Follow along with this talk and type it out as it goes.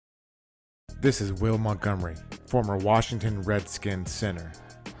This is Will Montgomery, former Washington Redskins center.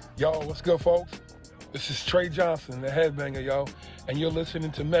 Yo, what's good, folks? This is Trey Johnson, the headbanger, yo, and you're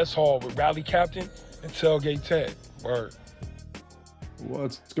listening to Mess Hall with Rally Captain and Tailgate Ted. Word.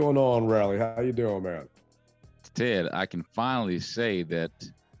 What's going on, Rally? How you doing, man? Ted, I can finally say that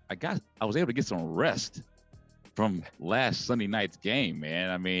I was able to get some rest from last Sunday night's game, man.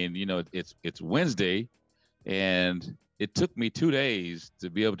 I mean, you know, it's Wednesday, and it took me 2 days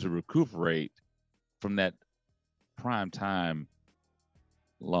to be able to recuperate from that prime time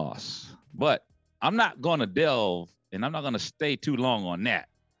loss. But I'm not going to delve, and I'm not going to stay too long on that,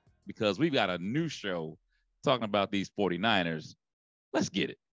 because we've got a new show talking about these 49ers. Let's get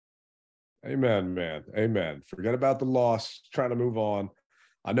it. Amen, man. Amen. Forget about the loss. Trying to move on.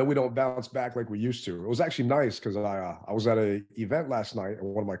 I know we don't bounce back like we used to. It was actually nice because I was at an event last night,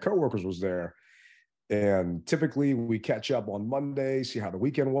 and one of my coworkers was there. And typically we catch up on Monday, see how the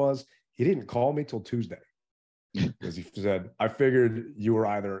weekend was. He didn't call me till Tuesday because he said, I figured you were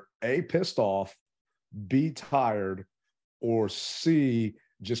either A, pissed off, B, tired, or C,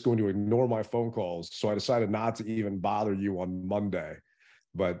 just going to ignore my phone calls. So I decided not to even bother you on Monday.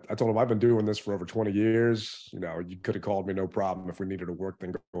 But I told him I've been doing this for over 20 years. You know, you could have called me, no problem, if we needed a work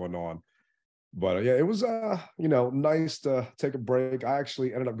thing going on. But yeah, it was, nice to take a break. I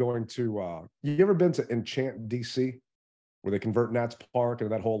actually ended up going to, you ever been to Enchant, DC, where they convert Nats Park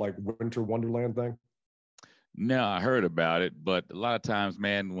into that whole like winter wonderland thing? No, I heard about it, but a lot of times,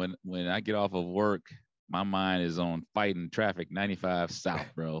 man, when I get off of work, my mind is on fighting traffic 95 South,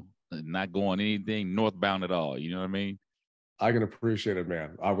 bro. Not going anything northbound at all. You know what I mean? I can appreciate it,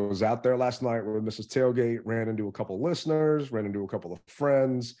 man. I was out there last night with Mrs. Tailgate, ran into a couple of listeners, ran into a couple of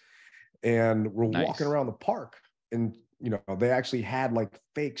friends, and we're walking around the park. And, you know, they actually had like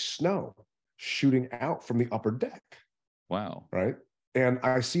fake snow shooting out from the upper deck. Wow. Right. And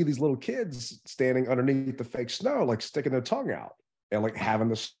I see these little kids standing underneath the fake snow, like sticking their tongue out and like having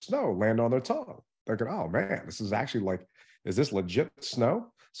the snow land on their tongue. They're going, oh man, this is actually like, is this legit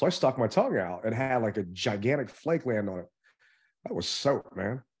snow? So I stuck my tongue out and had like a gigantic flake land on it. That was soap,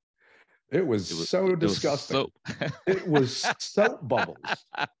 man. It was so disgusting. It was soap bubbles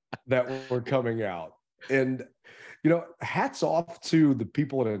that were coming out. And, you know, hats off to the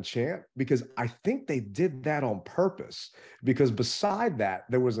people at Enchant, because I think they did that on purpose. Because beside that,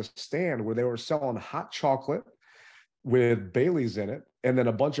 there was a stand where they were selling hot chocolate with Bailey's in it, and then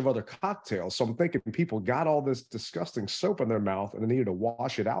a bunch of other cocktails. So I'm thinking people got all this disgusting soap in their mouth and they needed to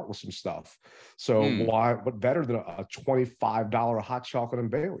wash it out with some stuff. So why, what better than a $25 hot chocolate and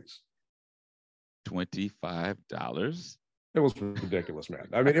Bailey's? $25? It was ridiculous, man.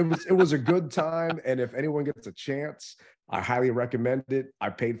 I mean, it was a good time. And if anyone gets a chance, I highly recommend it. I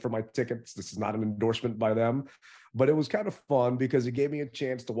paid for my tickets. This is not an endorsement by them, but it was kind of fun because it gave me a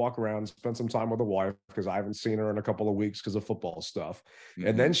chance to walk around, spend some time with the wife, because I haven't seen her in a couple of weeks because of football stuff. Mm-hmm.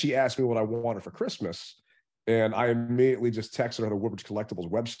 And then she asked me what I wanted for Christmas. And I immediately just texted her the Woodbridge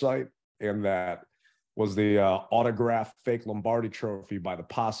Collectibles website. And that was the autographed fake Lombardi trophy by the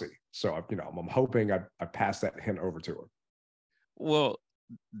Posse. So, you know, I'm hoping I pass that hint over to her. Well,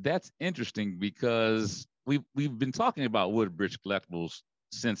 that's interesting because we've been talking about Woodbridge Collectibles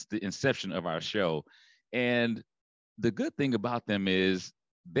since the inception of our show. And the good thing about them is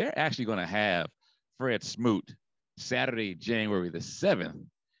they're actually going to have Fred Smoot Saturday, January the 7th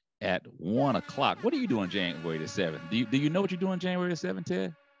at 1 o'clock. What are you doing January the 7th? Do you know what you're doing January the 7th,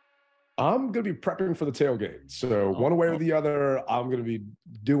 Ted? I'm going to be prepping for the tailgate. So one way or the other, I'm going to be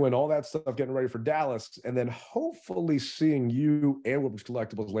doing all that stuff, getting ready for Dallas, and then hopefully seeing you and Woodbridge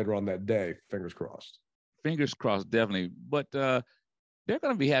Collectibles later on that day. Fingers crossed. Fingers crossed, definitely. But they're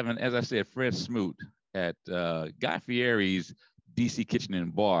going to be having, as I said, Fred Smoot at Guy Fieri's DC Kitchen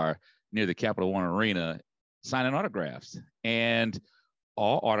and Bar near the Capital One Arena signing autographs. And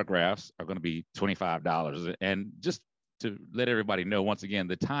all autographs are going to be $25. And just to let everybody know, once again,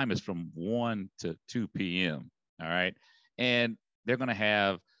 the time is from 1 to 2 p.m. All right. And they're going to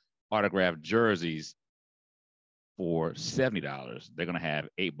have autographed jerseys for $70. They're going to have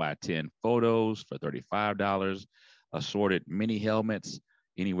 8x10 photos for $35, assorted mini helmets,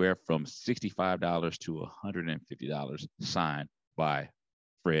 anywhere from $65 to $150, signed by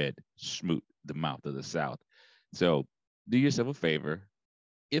Fred Smoot, the mouth of the South. So do yourself a favor.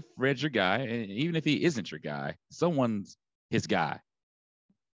 If Fred's your guy, and even if he isn't your guy, someone's his guy,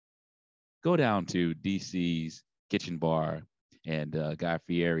 go down to DC's Kitchen Bar and Guy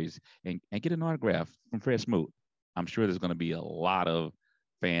Fieri's and get an autograph from Fred Smoot. I'm sure there's going to be a lot of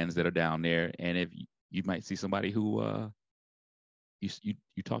fans that are down there. And if you might see somebody who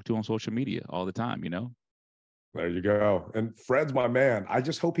you talk to on social media all the time, you know? There you go. And Fred's my man. I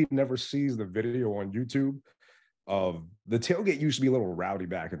just hope he never sees the video on YouTube of the tailgate. Used to be a little rowdy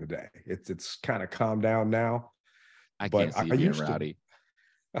back in the day. It's kind of calmed down now. I can't see it being rowdy.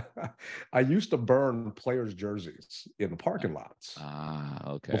 I used to burn players' jerseys in the parking lots.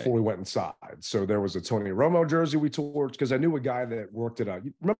 Okay. Before we went inside. So there was a Tony Romo jersey we torched because I knew a guy that worked at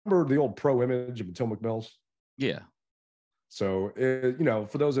you remember the old Pro Image in Potomac Mills? Yeah. So,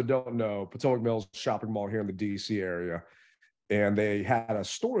 for those that don't know, Potomac Mills shopping mall here in the DC area, and they had a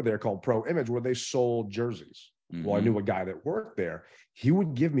store there called Pro Image where they sold jerseys. Mm-hmm. Well, I knew a guy that worked there. He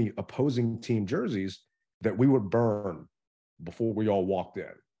would give me opposing team jerseys that we would burn before we all walked in.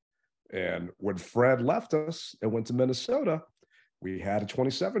 And when Fred left us and went to Minnesota, we had a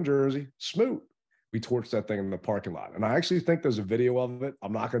 27 jersey, Smoot. We torched that thing in the parking lot. And I actually think there's a video of it.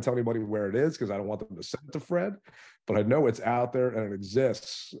 I'm not going to tell anybody where it is because I don't want them to send it to Fred, but I know it's out there and it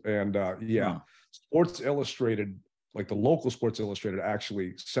exists. And Sports Illustrated, like the local Sports Illustrated,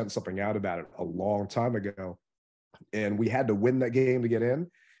 actually sent something out about it a long time ago. And we had to win that game to get in.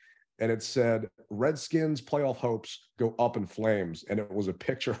 And it said, Redskins playoff hopes go up in flames. And it was a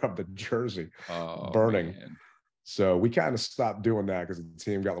picture of the jersey burning. Man. So we kind of stopped doing that because the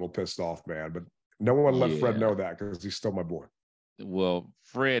team got a little pissed off, man. But no one let Fred know that because he's still my boy. Well,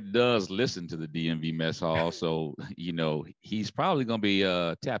 Fred does listen to the DMV Mess Hall. So, he's probably going to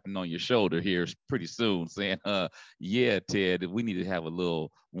be tapping on your shoulder here pretty soon saying, yeah, Ted, we need to have a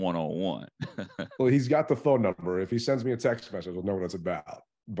little one-on-one. Well, he's got the phone number. If he sends me a text message, I'll know what it's about.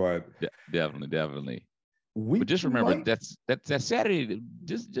 But definitely. But just remember that's Saturday.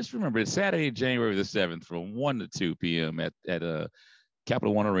 Just remember it's Saturday, January the 7th, from 1 to 2 p.m. at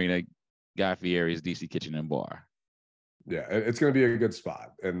Capital One Arena, Guy Fieri's DC Kitchen and Bar. Yeah, it's going to be a good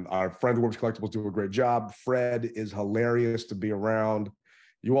spot, and our friends at Worms Collectibles do a great job. Fred is hilarious to be around.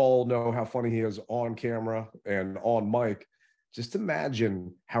 You all know how funny he is on camera and on mic. Just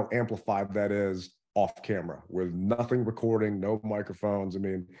imagine how amplified that is off camera with nothing recording, no microphones. I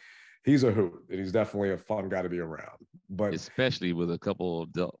mean, he's a hoot, and he's definitely a fun guy to be around. But especially with a couple of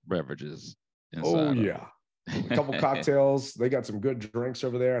adult beverages inside. Oh yeah, a couple cocktails. They got some good drinks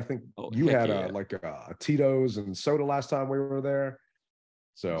over there. I think you had a Tito's and soda last time we were there.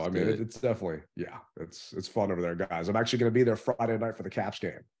 So that's it's definitely it's fun over there, guys. I'm actually going to be there Friday night for the Caps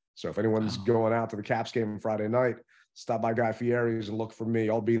game. So if anyone's going out to the Caps game Friday night, stop by Guy Fieri's and look for me.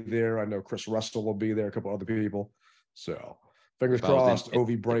 I'll be there. I know Chris Russell will be there, a couple other people. So fingers crossed,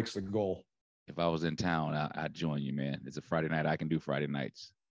 Ovi breaks the goal. If I was in town, I'd join you, man. It's a Friday night. I can do Friday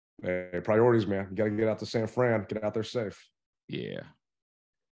nights. Hey, priorities, man. You got to get out to San Fran. Get out there safe. Yeah.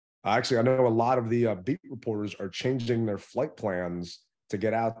 Actually, I know a lot of the beat reporters are changing their flight plans to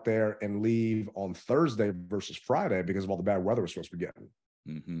get out there and leave on Thursday versus Friday because of all the bad weather we're supposed to be getting.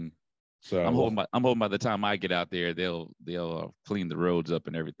 Mm-hmm. So I'm hoping by the time I get out there, they'll clean the roads up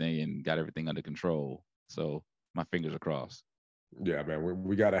and everything and got everything under control. So my fingers are crossed. Yeah, man,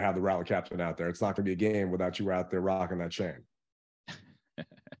 we got to have the rally captain out there. It's not going to be a game without you out there rocking that chain.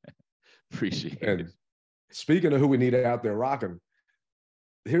 Appreciate and it. Speaking of who we need out there rocking,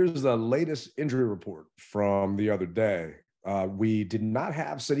 here's the latest injury report from the other day. We did not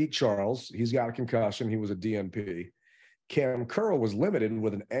have Sadiq Charles. He's got a concussion. He was a DNP. Cam Curl was limited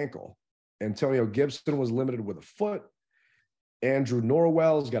with an ankle. Antonio Gibson was limited with a foot. Andrew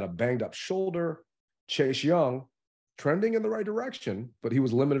Norwell's got a banged up shoulder. Chase Young, trending in the right direction, but he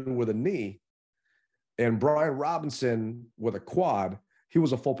was limited with a knee. And Brian Robinson with a quad. He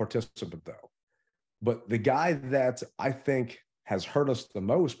was a full participant, though. But the guy that I think has hurt us the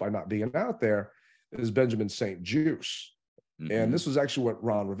most by not being out there is Benjamin St. Juice. Mm-hmm. And this was actually what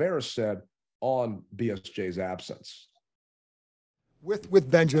Ron Rivera said on BSJ's absence.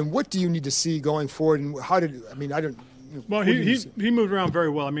 With Benjamin, what do you need to see going forward? And how did, I mean, I don't. Well, he moved around very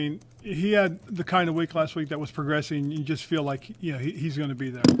well. I mean, he had the kind of week last week that was progressing. You just feel like, he's going to be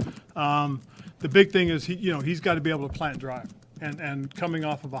there. The big thing is he's got to be able to plant drive. And coming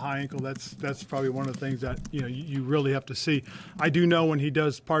off of a high ankle, that's probably one of the things that you really have to see. I do know when he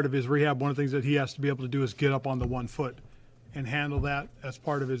does part of his rehab, one of the things that he has to be able to do is get up on the 1 foot and handle that as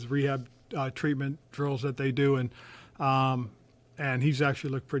part of his rehab treatment drills that they do. And he's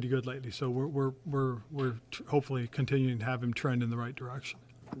actually looked pretty good lately. So we're hopefully continuing to have him trend in the right direction.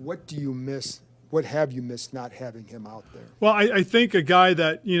 What do you miss? What have you missed not having him out there? Well, I think a guy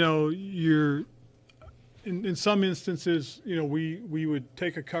that you're. In some instances, we would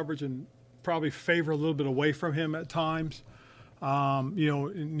take a coverage and probably favor a little bit away from him at times.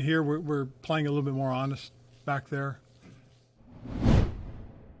 In here we're playing a little bit more honest back there.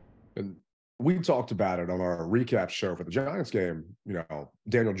 And we talked about it on our recap show for the Giants game.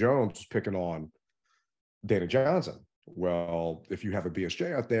 Daniel Jones was picking on Dana Johnson. Well, if you have a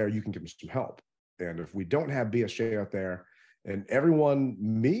BSJ out there, you can give him some help. And if we don't have BSJ out there, and everyone,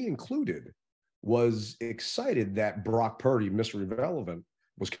 me included, was excited that Brock Purdy, Mr. Irrelevant,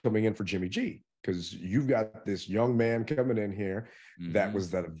 was coming in for Jimmy G, because you've got this young man coming in here that was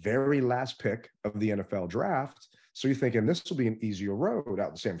the very last pick of the NFL draft. So you're thinking this will be an easier road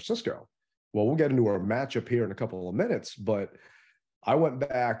out in San Francisco. Well, we'll get into our matchup here in a couple of minutes, but I went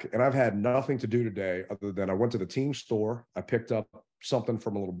back and I've had nothing to do today other than I went to the team store. I picked up something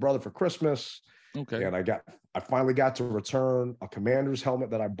from a little brother for Christmas. Okay. And I finally got to return a Commander's helmet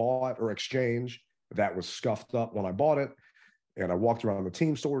that I bought or exchange that was scuffed up when I bought it. And I walked around the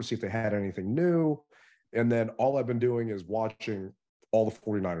team store to see if they had anything new. And then all I've been doing is watching all the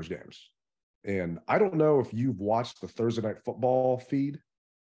 49ers games. And I don't know if you've watched the Thursday Night Football feed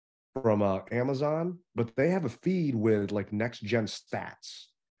from Amazon, but they have a feed with like next gen stats.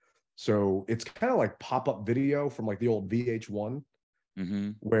 So it's kind of like pop-up video from like the old VH1,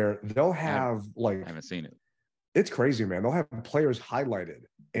 where they'll have I haven't seen it. It's crazy, man. They'll have players highlighted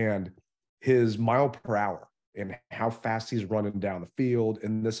and his mile per hour and how fast he's running down the field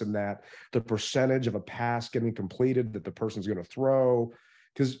and this and that, the percentage of a pass getting completed that the person's going to throw.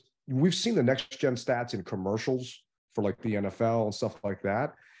 Because we've seen the next gen stats in commercials for like the NFL and stuff like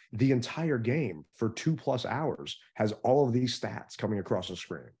that. The entire game for 2+ hours has all of these stats coming across the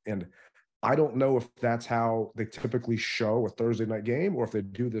screen. And I don't know if that's how they typically show a Thursday night game or if they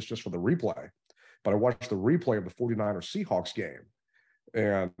do this just for the replay. But I watched the replay of the 49ers Seahawks game.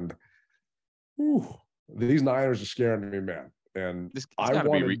 And these Niners are scaring me, man. And it's got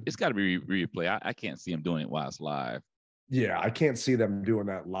to be replay. I can't see them doing it while it's live. Yeah, I can't see them doing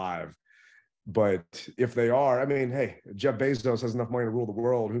that live. But if they are, I mean, hey, Jeff Bezos has enough money to rule the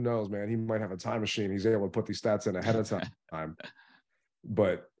world. Who knows, man? He might have a time machine. He's able to put these stats in ahead of time.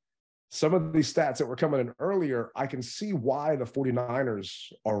 But some of these stats that were coming in earlier, I can see why the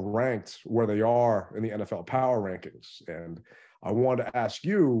 49ers are ranked where they are in the NFL power rankings. And I wanted to ask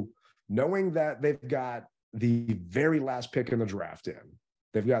you, knowing that they've got the very last pick in the draft in,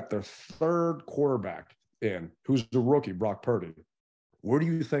 they've got their third quarterback in, who's the rookie, Brock Purdy. Where do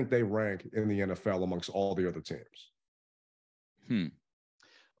you think they rank in the NFL amongst all the other teams?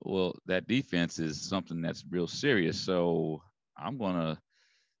 Well, that defense is something that's real serious. So I'm going to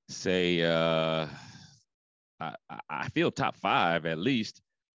say I feel top 5 at least,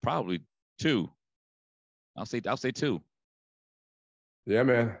 probably 2. I'll say 2. Yeah,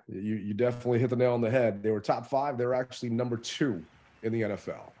 man, you definitely hit the nail on the head. They were top 5. They were actually number 2 in the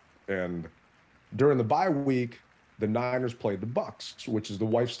NFL. And during the bye week, the Niners played the Bucs, which is the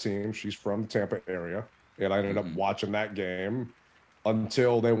wife's team. She's from the Tampa area. And I ended up watching that game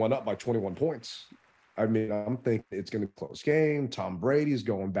until they went up by 21 points. I mean, I'm thinking it's going to be a close game. Tom Brady's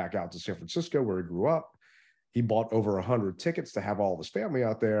going back out to San Francisco where he grew up. He bought over 100 tickets to have all of his family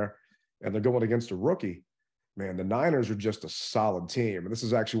out there, and they're going against a rookie. Man, the Niners are just a solid team. And this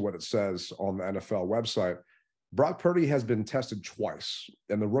is actually what it says on the NFL website. Brock Purdy has been tested twice,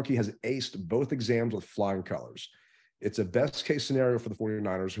 and the rookie has aced both exams with flying colors. It's a best-case scenario for the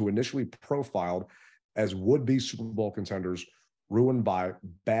 49ers, who initially profiled as would-be Super Bowl contenders, ruined by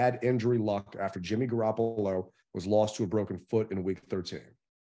bad injury luck after Jimmy Garoppolo was lost to a broken foot in Week 13.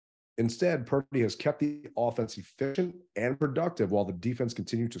 Instead, Purdy has kept the offense efficient and productive while the defense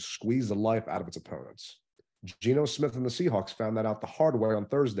continued to squeeze the life out of its opponents. Geno Smith and the Seahawks found that out the hard way on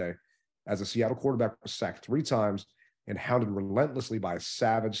Thursday, as the Seattle quarterback was sacked 3 times and hounded relentlessly by a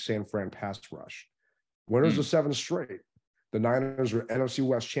savage San Fran pass rush. Winners of 7 straight, the Niners are NFC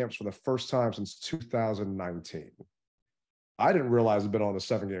West champs for the first time since 2019. I didn't realize they'd been on a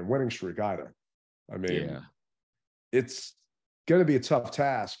 7-game winning streak either. I mean, it's going to be a tough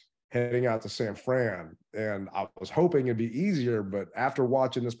task heading out to San Fran. And I was hoping it'd be easier, but after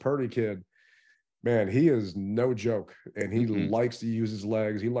watching this Purdy kid, man, he is no joke. And he likes to use his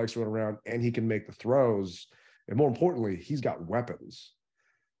legs. He likes to run around, and he can make the throws. And more importantly, he's got weapons.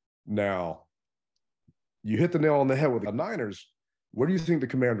 Now, you hit the nail on the head with the Niners. Where do you think the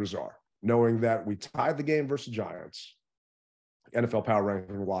Commanders are, knowing that we tied the game versus Giants, NFL power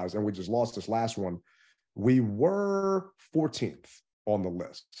ranking wise, and we just lost this last one? We were 14th on the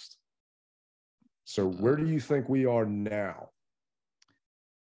list. So where do you think we are now?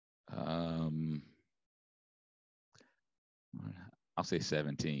 I'll say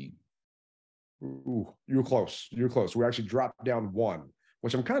 17. Ooh, you're close. You're close. We actually dropped down 1,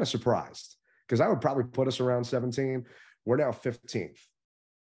 which I'm kind of surprised, because I would probably put us around 17. We're now 15th.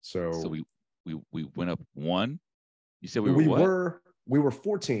 So we went up 1. You said we were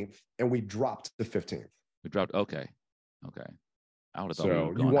 14th, and we dropped to 15th. We dropped. Okay. I would have thought so we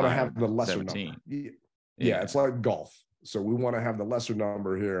were going you want to higher, have the lesser 17. number. Yeah, it's like golf. So we want to have the lesser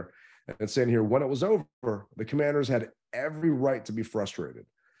number here. And it's saying here, when it was over, the Commanders had every right to be frustrated.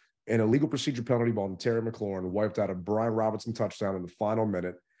 An illegal procedure penalty ball on Terry McLaurin wiped out a Brian Robinson touchdown in the final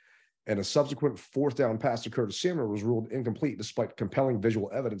minute, and a subsequent fourth down pass to Curtis Samuel was ruled incomplete despite compelling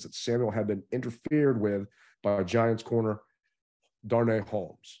visual evidence that Samuel had been interfered with by Giants corner Darnay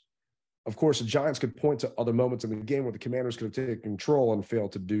Holmes. Of course, the Giants could point to other moments in the game where the Commanders could have taken control and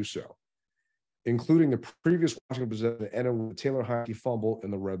failed to do so, including the previous Washington possession that ended with a Taylor Heineke fumble in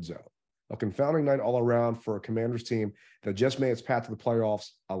the red zone. A confounding night all around for a Commanders team that just made its path to the playoffs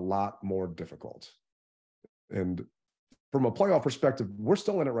a lot more difficult. And from a playoff perspective, we're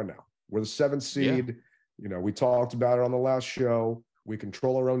still in it right now. We're the 7th seed. Yeah. You know, we talked about it on the last show. We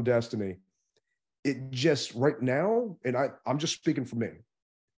control our own destiny. It just right now, and I'm just speaking for me,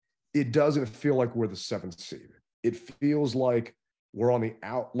 it doesn't feel like we're the 7th seed. It feels like we're on the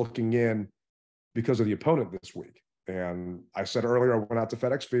out looking in because of the opponent this week. And I said earlier, I went out to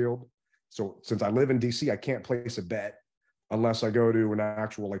FedEx Field. So since I live in DC, I can't place a bet unless I go to an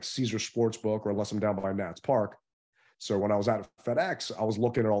actual like Caesar Sportsbook or unless I'm down by Nats Park. So when I was out at FedEx, I was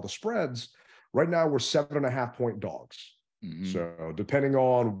looking at all the spreads. Right now, we're 7.5 point dogs. Mm-hmm. So depending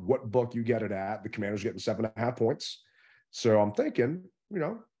on what book you get it at, the Commanders getting 7.5 points. So I'm thinking, you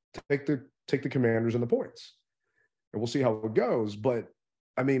know, take the Commanders and the points, and we'll see how it goes. But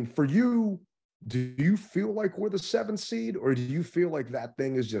I mean, for you, do you feel like we're the 7th seed, or do you feel like that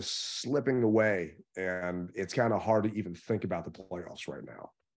thing is just slipping away and it's kind of hard to even think about the playoffs right now?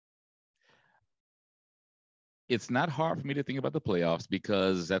 It's not hard for me to think about the playoffs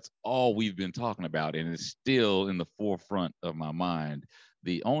because that's all we've been talking about, and it's still in the forefront of my mind.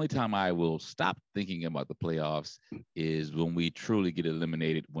 The only time I will stop thinking about the playoffs is when we truly get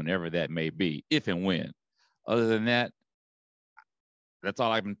eliminated, whenever that may be, if and when. Other than that, that's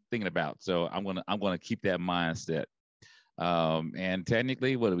all I've been thinking about. So I'm gonna keep that mindset. And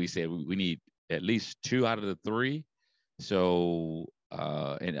technically, what do we say? We need at least 2 out of the 3. So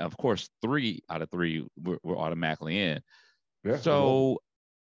and of course, 3 out of 3 we're automatically in. Yeah. So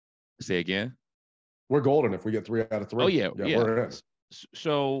say again. We're golden if we get 3 out of 3. Oh yeah. We're in.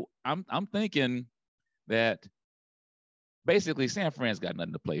 So I'm thinking that basically San Fran's got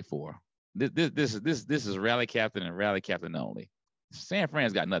nothing to play for. This is rally captain and rally captain only. San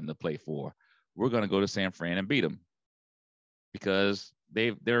Fran's got nothing to play for. We're going to go to San Fran and beat them because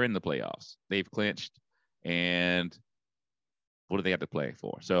they're in the playoffs. They've clinched, and what do they have to play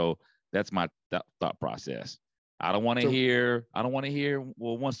for? So that's my thought process. I don't want to hear.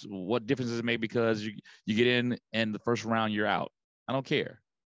 Well, what difference does it make because you get in and the first round you're out? I don't care.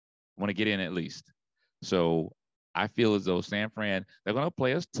 I want to get in at least. So I feel as though San Fran, they're going to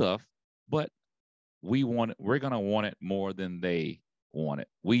play us tough, but we're going to want it more than they want it.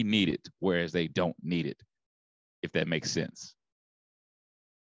 We need it, whereas they don't need it, if that makes sense.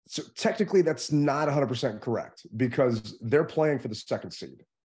 So technically that's not 100% correct because they're playing for the 2nd seed.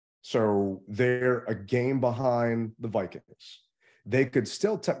 So they're a game behind the Vikings. They could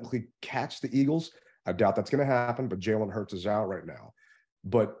still technically catch the Eagles. I doubt that's going to happen, but Jalen Hurts is out right now.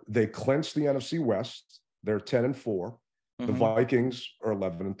 But they clinched the NFC West. They're 10-4. Mm-hmm. The Vikings are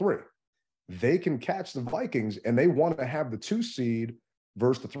 11-3. They can catch the Vikings, and they want to have the 2 seed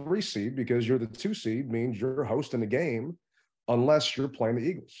versus the 3 seed because you're the 2 seed means you're hosting the game unless you're playing the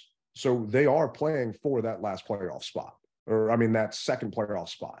Eagles. So they are playing for that last playoff spot, or I mean that 2nd playoff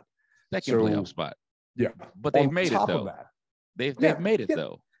spot. Second playoff spot. Yeah. But they've made it though. They've made it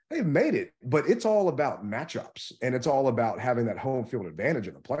though. They've made it, but it's all about matchups, and it's all about having that home field advantage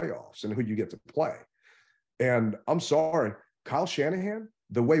in the playoffs and who you get to play. And I'm sorry, Kyle Shanahan,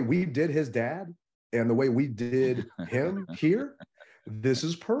 the way we did his dad and the way we did him here, this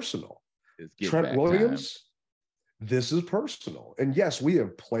is personal. Trent Williams, this is personal. And yes, we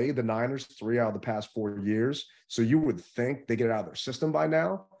have played the Niners 3 out of the past 4 years, so you would think they get it out of their system by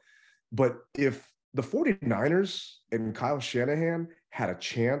now. But if the 49ers and Kyle Shanahan had a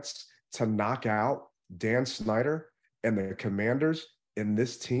chance to knock out Dan Snyder and the Commanders in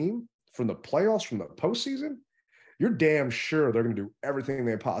this team from the playoffs, from the postseason, you're damn sure they're going to do everything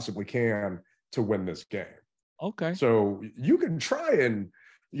they possibly can to win this game. Okay. So you can try and,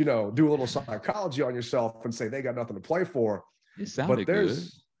 you know, do a little psychology on yourself and say they got nothing to play for. It sounded good.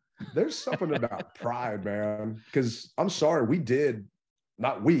 There's something about pride, man. Because I'm sorry,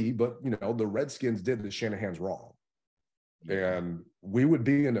 not we, but, you know, the Redskins did the Shanahan's wrong. Yeah. And we would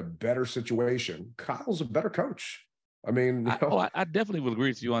be in a better situation. Kyle's a better coach. I mean, I definitely would agree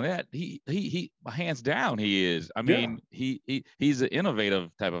with you on that. He hands down, he is. I mean, he's an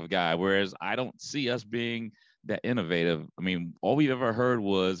innovative type of guy, whereas I don't see us being that innovative. I mean, all we've ever heard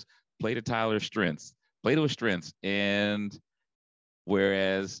was play to Tyler's strengths, play to his strengths. And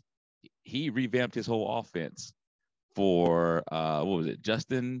whereas he revamped his whole offense for what was it?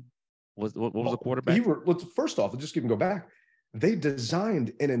 Justin what was the quarterback? First off, just even go back. They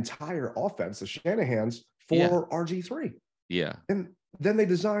designed an entire offense, the Shanahans, for Yeah. RG3. Yeah. And then they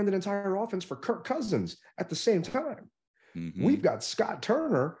designed an entire offense for Kirk Cousins at the same time. Mhm. We've got Scott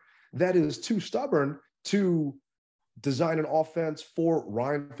Turner that is too stubborn to design an offense for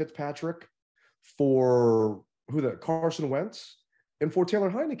Ryan Fitzpatrick, for Carson Wentz, and for Taylor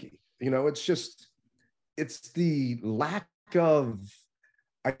Heineke. You know, it's the lack of,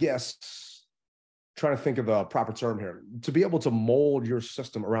 I guess, trying to think of the proper term here, to be able to mold your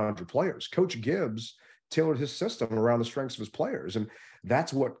system around your players. Coach Gibbs tailored his system around the strengths of his players, and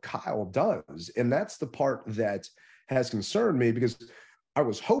that's what Kyle does. And that's the part that has concerned me, because I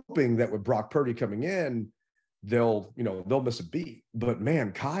was hoping that with Brock Purdy coming in, they'll miss a beat. But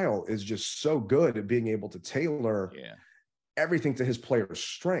man, Kyle is just so good at being able to tailor everything to his players'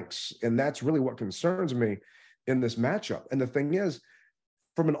 strengths. And that's really what concerns me in this matchup. And the thing is,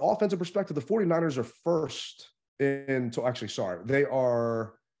 from an offensive perspective, the 49ers are they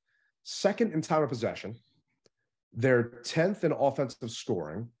are second in time of possession. They're 10th in offensive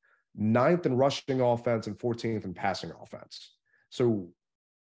scoring, 9th in rushing offense, and 14th in passing offense. So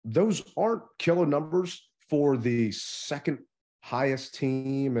those aren't killer numbers for the second highest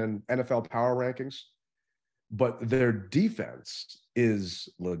team in NFL power rankings, but their defense is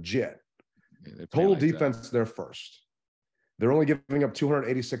legit. Total defense, they're first. They're only giving up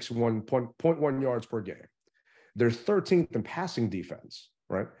 286.1 yards per game. They're 13th in passing defense,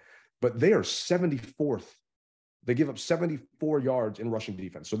 right? But they are 74th. They give up 74 yards in rushing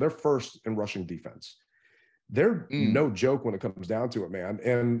defense. So they're first in rushing defense. They're no joke when it comes down to it, man.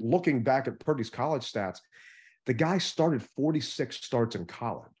 And looking back at Purdy's college stats, the guy started 46 starts in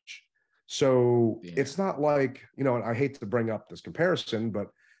college. So it's not like, and I hate to bring up this comparison, but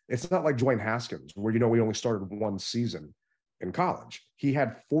it's not like Dwayne Haskins, where, we only started one season in college. He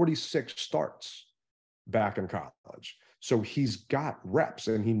had 46 starts back in college. So he's got reps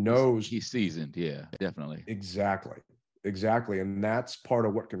and he knows. He's seasoned. Yeah, definitely. Exactly. And that's part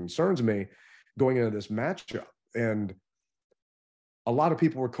of what concerns me going into this matchup. And a lot of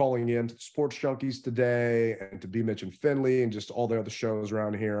people were calling in to Sports Junkies today and to B. Mitch and Finley and just all the other shows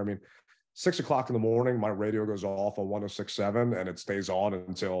around here. I mean, 6 o'clock in the morning, my radio goes off on 106.7 and it stays on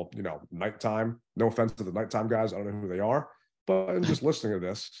until, nighttime. No offense to the nighttime guys. I don't know who they are, but I'm just listening to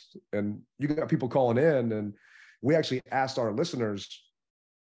this. And you got people calling in, and we actually asked our listeners,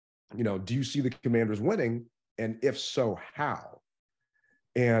 do you see the Commanders winning? And if so, how?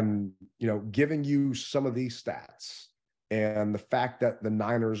 And, giving you some of these stats and the fact that the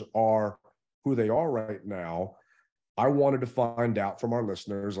Niners are who they are right now, I wanted to find out from our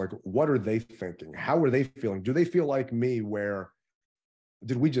listeners, like, what are they thinking? How are they feeling? Do they feel like me, where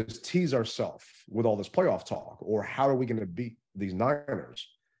did we just tease ourselves with all this playoff talk? Or how are we going to beat these Niners?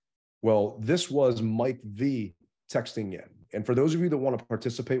 Well, this was Mike V texting in. And for those of you that want to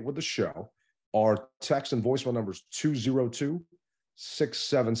participate with the show, our text and voicemail number is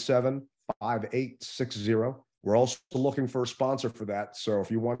 202-677-5860. We're also looking for a sponsor for that. So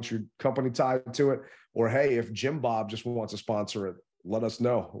if you want your company tied to it, or hey, if Jim Bob just wants to sponsor it, let us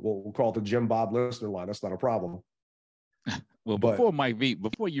know. We'll call it the Jim Bob listener line. That's not a problem. Well,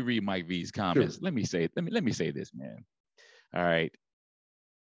 before you read Mike V's comments, Sure. let me say this, man. All right.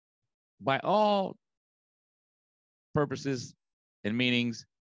 By all purposes and meanings,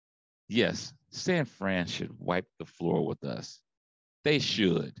 yes, San Fran should wipe the floor with us. They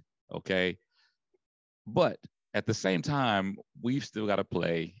should, okay? But at the same time, we've still got to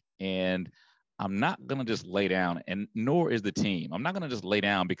play, and I'm not going to just lay down, and nor is the team. I'm not going to just lay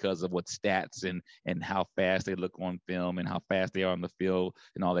down because of what stats and how fast they look on film and how fast they are on the field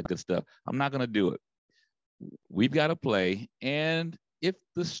and all that good stuff. I'm not going to do it. We've got to play, and if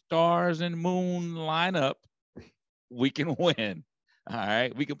the stars and moon line up, we can win. All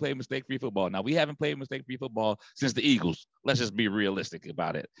right, we can play mistake-free football. Now, we haven't played mistake-free football since the Eagles. Let's just be realistic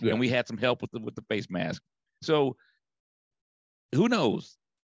about it. Yeah. And we had some help with the face mask. So who knows?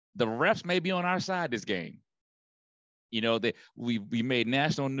 The refs may be on our side this game. We made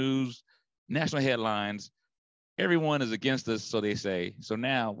national news, national headlines. Everyone is against us, so they say. So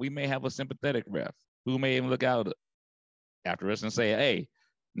now we may have a sympathetic ref who may even look out after us and say, "Hey,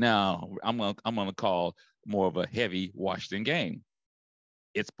 now I'm gonna call more of a heavy Washington game."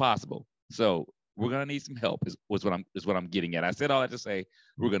 It's possible. So we're gonna need some help. Is what I'm getting at. I said all that to say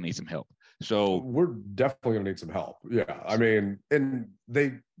we're gonna need some help. So we're definitely gonna need some help. Yeah, I mean, and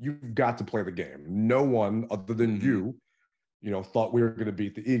you've got to play the game. No one other than you, thought we were gonna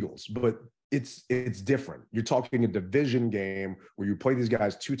beat the Eagles. But it's different. You're talking a division game where you play these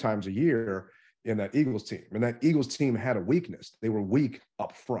guys 2 times a year in that Eagles team. And that Eagles team had a weakness. They were weak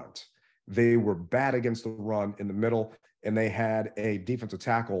up front. They were bad against the run in the middle, and they had a defensive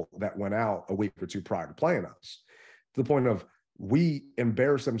tackle that went out a week or 2 prior to playing us, to the point of we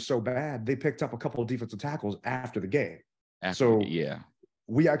embarrassed them so bad, they picked up a couple of defensive tackles after the game.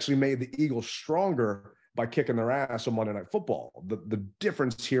 We actually made the Eagles stronger by kicking their ass on Monday Night Football. The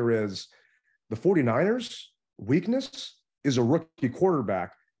difference here is the 49ers' weakness is a rookie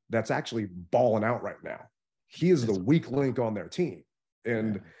quarterback that's actually balling out right now. He is the weak link on their team.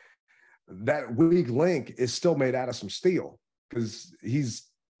 And that weak link is still made out of some steel because he's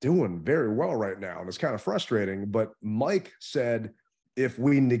doing very well right now. And it's kind of frustrating. But Mike said, if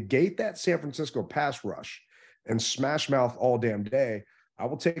we negate that San Francisco pass rush and smash mouth all damn day, I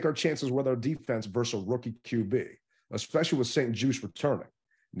will take our chances with our defense versus a rookie QB, especially with St. Juice returning.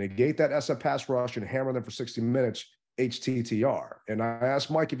 Negate that SF pass rush and hammer them for 60 minutes, HTTR. And I asked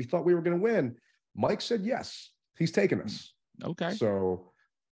Mike if he thought we were going to win. Mike said yes. He's taking us. Okay. So,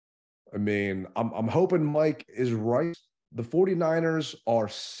 I mean, I'm hoping Mike is right. The 49ers are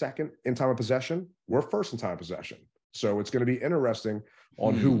second in time of possession. We're first in time of possession. So it's going to be interesting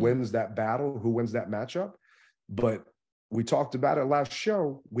on who wins that battle, who wins that matchup. But we talked about it last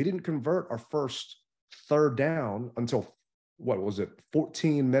show. We didn't convert our first 3rd down until,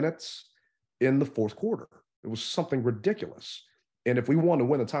 14 minutes in the 4th quarter. It was something ridiculous. And if we want to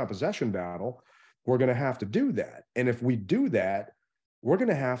win a time possession battle, we're going to have to do that. And if we do that, we're going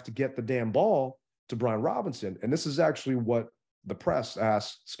to have to get the damn ball to Brian Robinson. And this is actually what the press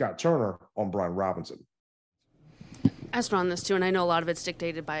asked Scott Turner on Brian Robinson. Asked on this too, and I know a lot of it's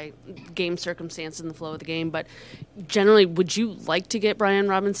dictated by game circumstance and the flow of the game, but generally, would you like to get Brian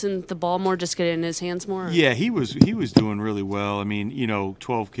Robinson the ball more, just get it in his hands more? Yeah, he was doing really well. I mean,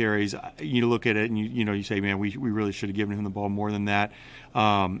 12 carries. You look at it and you say, man, we really should have given him the ball more than that.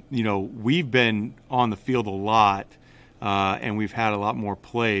 We've been on the field a lot, and we've had a lot more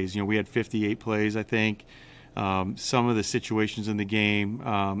plays. We had 58 plays, I think. Some of the situations in the game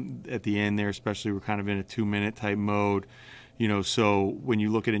at the end there, especially, were kind of in a 2-minute type mode. So when you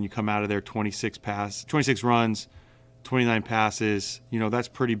look at it and you come out of there, 26 runs, 29 passes, that's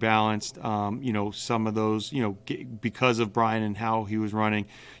pretty balanced. Some of those, because of Brian and how he was running,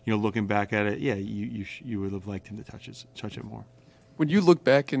 looking back at it, yeah, you would have liked him to touch it more. When you look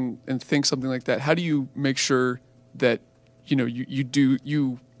back and think something like that, how do you make sure that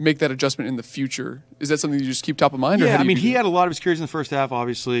you make that adjustment in the future? Is that something you just keep top of mind? Yeah, he had a lot of his carries in the first half,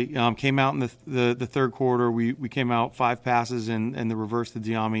 obviously. Came out in the 3rd quarter. We came out 5 passes and the reverse to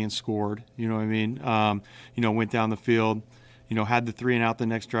Diami and scored. You know what I mean? Went down the field. Had the 3 and out the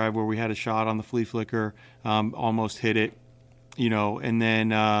next drive where we had a shot on the flea flicker, almost hit it. And then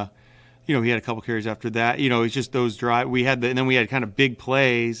he had a couple carries after that. It's just those drive. And then we had kind of big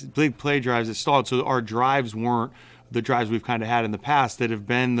play drives that stalled. So our drives weren't the drives we've kind of had in the past that have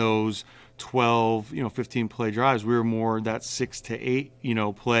been those 12, 15 play drives. We were more that 6 to 8,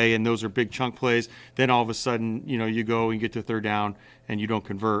 play, and those are big chunk plays. Then all of a sudden, you go and get to 3rd down and you don't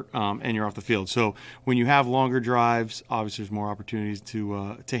convert, and you're off the field. So when you have longer drives, obviously there's more opportunities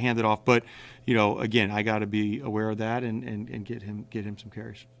to hand it off. But, again, I got to be aware of that and get him some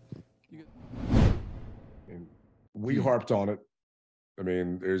carries. And we harped on it. I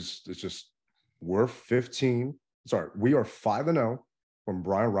mean, we're 15. We are 5-0 when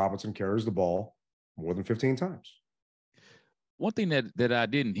Brian Robinson carries the ball more than 15 times. One thing that I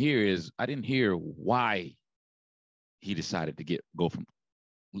didn't hear is I didn't hear why he decided to go from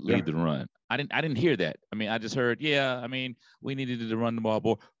lead the run. I didn't hear that. I mean, I just heard, we needed to run the ball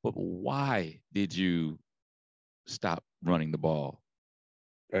more. But why did you stop running the ball?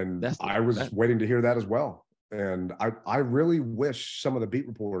 And I was waiting to hear that as well. And I really wish some of the beat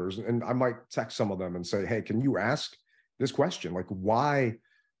reporters, and I might text some of them and say, hey, can you ask this question? Like, why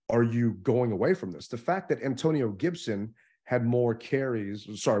are you going away from this? The fact that Antonio Gibson had more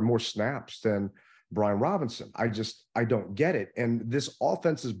snaps than Brian Robinson. I don't get it. And this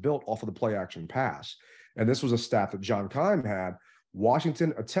offense is built off of the play action pass. And this was a stat that John Keim had.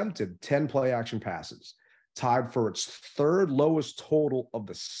 Washington attempted 10 play action passes, tied for its 3rd lowest total of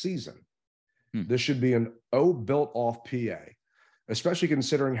the season. This should be an built off PA, especially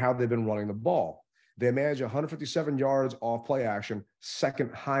considering how they've been running the ball. They manage 157 yards off play action,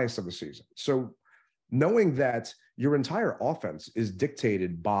 2nd highest of the season. So knowing that your entire offense is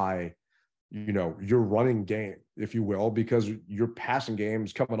dictated by, your running game, if you will, because your passing game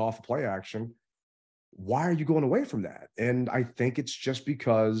is coming off of play action, why are you going away from that? And I think it's just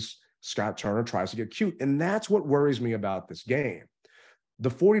because Scott Turner tries to get cute. And that's what worries me about this game. the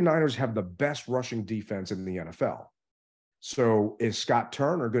 49ers have the best rushing defense in the NFL. So is Scott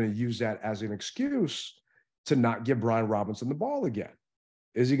Turner going to use that as an excuse to not give Brian Robinson the ball again?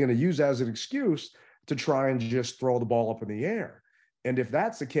 Is he going to use that as an excuse to try and just throw the ball up in the air? And if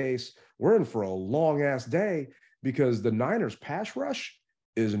that's the case, we're in for a long ass day, because the Niners pass rush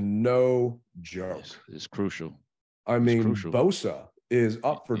is no joke. It's crucial. I mean, crucial. Bosa is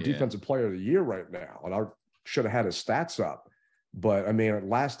up for Defensive Player of the Year right now, and I should have had his stats up. But I mean, at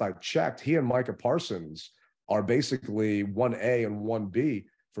last I checked, he and Micah Parsons are basically 1A and 1B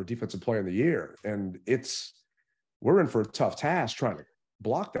for Defensive Player of the Year. And we're in for a tough task trying to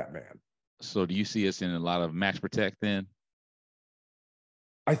block that man. So do you see us in a lot of max protect then?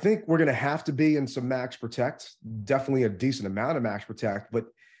 I think we're going to have to be in some max protect, definitely a decent amount of max protect, but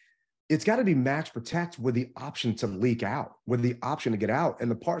it's got to be max protect with the option to leak out, with the option to get out.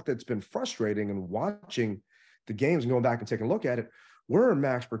 And the part that's been frustrating and watching the games and going back and taking a look at it, we're in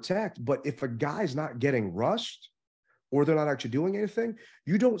max protect, but if a guy's not getting rushed or they're not actually doing anything,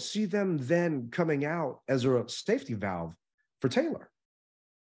 you don't see them then coming out as a safety valve for Taylor.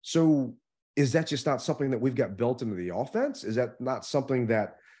 So is that just not something that we've got built into the offense? Is that not something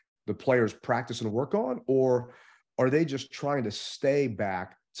that the players practice and work on? Or are they just trying to stay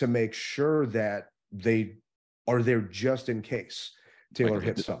back to make sure that they are there just in case Taylor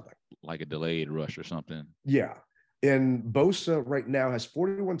hits something? Like a delayed rush or something. Yeah. And Bosa right now has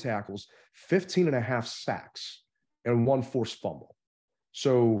 41 tackles, 15 and a half sacks, and 1 forced fumble.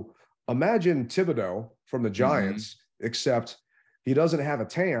 So imagine Thibodeau from the Giants, except he doesn't have a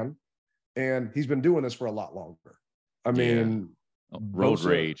tan, and he's been doing this for a lot longer. I mean, road Bosa,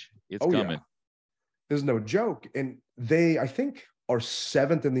 rage. It's coming. Yeah. There's no joke. And they, I think, are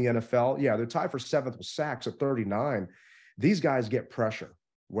 7th in the NFL. Yeah, they're tied for 7th with sacks at 39. These guys get pressure,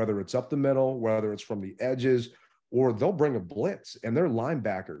 whether it's up the middle, whether it's from the edges, or they'll bring a blitz, and their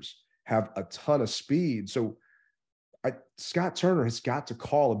linebackers have a ton of speed. So Scott Turner has got to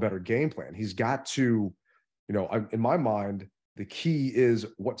call a better game plan. He's got to, in my mind, the key is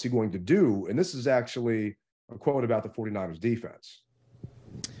what's he going to do? And this is actually a quote about the 49ers defense.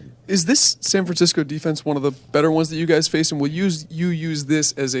 Is this San Francisco defense one of the better ones that you guys face? And will you use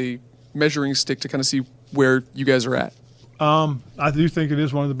this as a measuring stick to kind of see where you guys are at? I do think it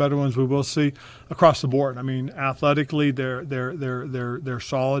is one of the better ones we will see across the board. I mean, athletically, they're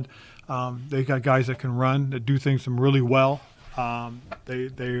solid. They got guys that can run, that do things really well.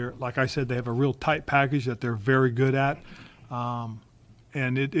 They're like I said, they have a real tight package that they're very good at.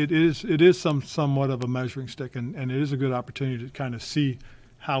 And it is somewhat of a measuring stick, and it is a good opportunity to kind of see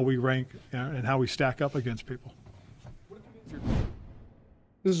how we rank and how we stack up against people.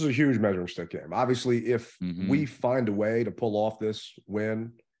 This is a huge measuring stick game. Obviously, if we find a way to pull off this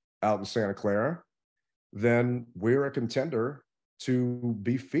win out in Santa Clara, then we're a contender to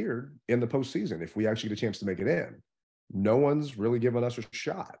be feared in the postseason if we actually get a chance to make it in. No one's really given us a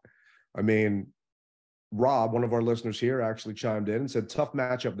shot. I mean, Rob, one of our listeners here, actually chimed in and said, tough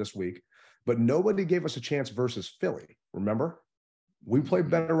matchup this week, but nobody gave us a chance versus Philly. Remember? We play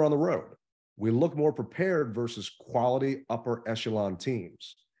better on the road. We look more prepared versus quality upper echelon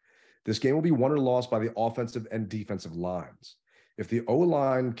teams. This game will be won or lost by the offensive and defensive lines. If the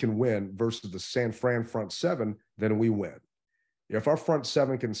O-line can win versus the San Fran front seven, then we win. If our front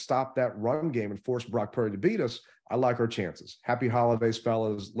seven can stop that run game and force Brock Purdy to beat us, I like our chances. Happy holidays,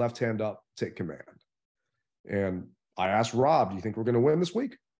 fellas. Left hand up, take command. And I asked Rob, do you think we're going to win this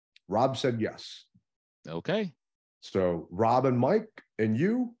week? Rob said yes. Okay. So Rob and Mike and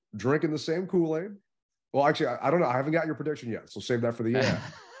you drinking the same Kool-Aid. Well, actually, I don't know. I haven't got your prediction yet, so save that for the end.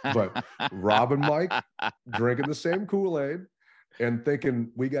 But Rob and Mike drinking the same Kool-Aid and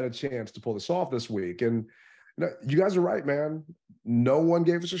thinking we got a chance to pull this off this week. And you guys are right, man. No one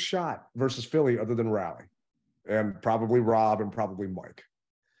gave us a shot versus Philly other than Rally and probably Rob and probably Mike.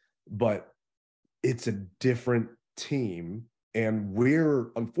 But it's a different team, and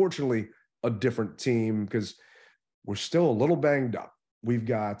we're unfortunately a different team because we're still a little banged up. We've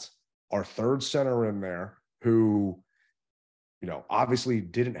got our third center in there who, obviously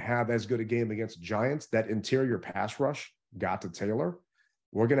didn't have as good a game against Giants. That interior pass rush got to Taylor.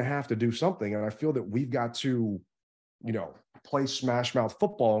 We're going to have to do something. And I feel that we've got to, play smash mouth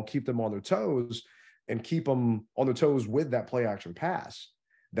football and keep them on their toes and keep them on their toes with that play action pass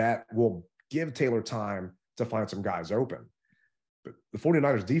that will give Taylor time to find some guys open. But the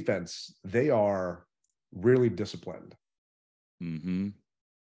 49ers defense, they are really disciplined.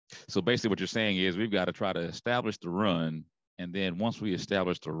 So basically what you're saying is we've got to try to establish the run, and then once we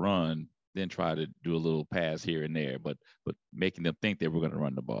establish the run, then try to do a little pass here and there, but making them think that we're going to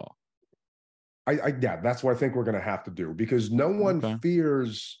run the ball. Yeah, that's what I think we're going to have to do, because no one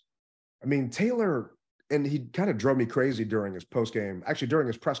fears. I mean, Taylor, and he kind of drove me crazy during his during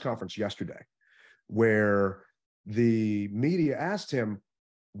his press conference yesterday, where the media asked him,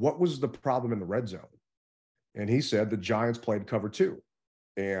 what was the problem in the red zone? And he said the Giants played cover 2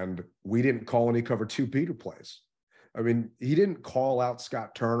 and we didn't call any cover 2 Peter plays. I mean, he didn't call out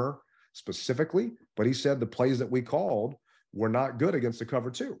Scott Turner specifically, but he said the plays that we called were not good against the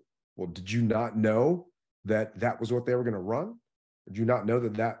cover 2. Well, did you not know that that was what they were going to run? Did you not know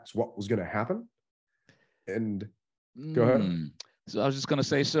that that's what was going to happen? And go ahead. So I was just going to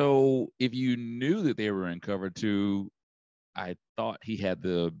say, so if you knew that they were in cover 2, I thought he had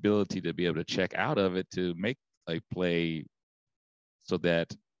the ability to be able to check out of it to make a play so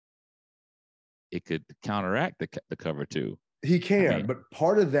that it could counteract the cover 2. He can, but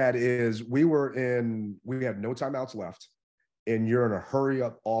part of that is we had no timeouts left, and you're in a hurry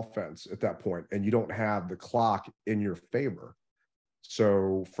up offense at that point, and you don't have the clock in your favor.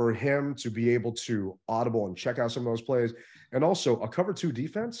 So for him to be able to audible and check out some of those plays, and also a cover 2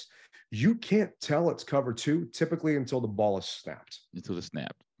 defense, you can't tell it's cover 2 typically until the ball is snapped. Until it's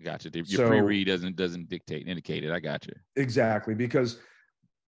snapped. Gotcha. Your pre-read doesn't indicate it. I got you. Exactly, because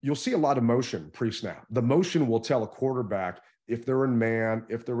you'll see a lot of motion pre-snap. The motion will tell a quarterback if they're in man,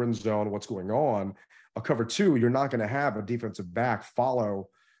 if they're in zone, what's going on. A cover 2, you're not going to have a defensive back follow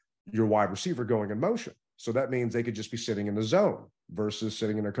your wide receiver going in motion. So that means they could just be sitting in the zone versus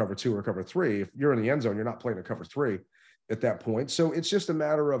sitting in a cover 2 or cover 3. If you're in the end zone, you're not playing a cover 3 at that point. So it's just a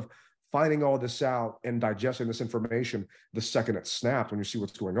matter of finding all this out and digesting this information the second it's snapped when you see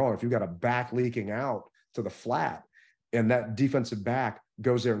what's going on. If you've got a back leaking out to the flat and that defensive back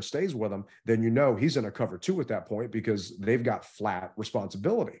goes there and stays with him, then you know he's in a cover 2 at that point because they've got flat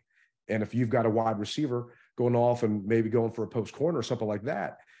responsibility. And if you've got a wide receiver going off and maybe going for a post corner or something like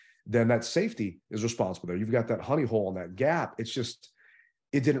that, then that safety is responsible there. You've got that honey hole and that gap. It's just,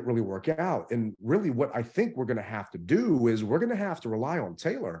 it didn't really work out. And really what I think we're going to have to do is we're going to have to rely on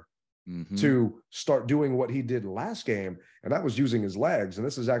Taylor to start doing what he did last game, and that was using his legs. And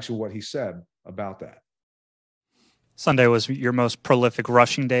this is actually what he said about that. Sunday was your most prolific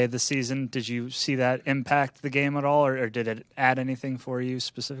rushing day of the season. Did you see that impact the game at all, or did it add anything for you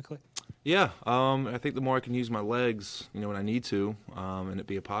specifically? Yeah, I think the more I can use my legs, when I need to, and it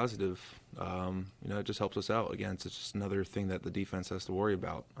be a positive, it just helps us out. Again, it's just another thing that the defense has to worry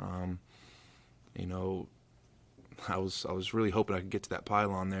about. I was really hoping I could get to that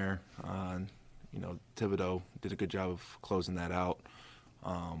pylon there. Thibodeau did a good job of closing that out.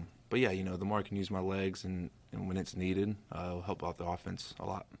 But yeah, the more I can use my legs and when it's needed, it'll help out the offense a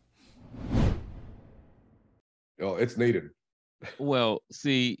lot. Oh, it's needed. Well,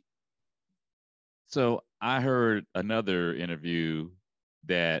 see, so I heard another interview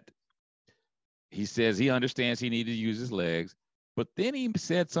that he says he understands he needed to use his legs, but then he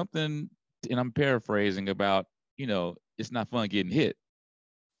said something, and I'm paraphrasing, about, it's not fun getting hit.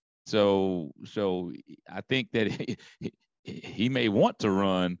 So I think that he may want to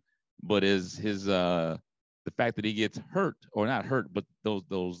run, but the fact that he gets hurt, or not hurt, but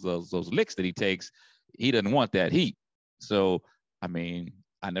those licks that he takes, he doesn't want that heat. So, I mean,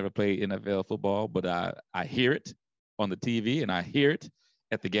 I never played NFL football, but I hear it on the TV and I hear it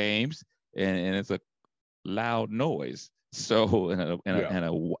at the games, and it's a loud noise. So,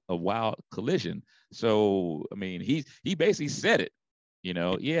 and a wild collision. So, I mean, he basically said it,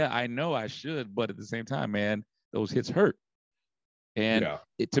 yeah, I know I should, but at the same time, man, those hits hurt. And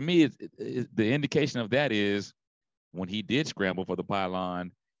to me, the indication of that is when he did scramble for the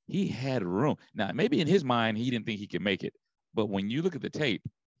pylon, he had room. Now, maybe in his mind, he didn't think he could make it. But when you look at the tape,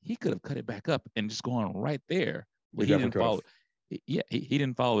 he could have cut it back up and just gone right there. But he didn't follow. Yeah, he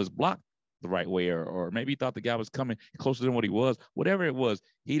didn't follow his block the right way, or maybe he thought the guy was coming closer than what he was. Whatever it was,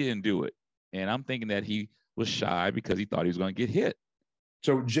 he didn't do it. And I'm thinking that he was shy because he thought he was going to get hit.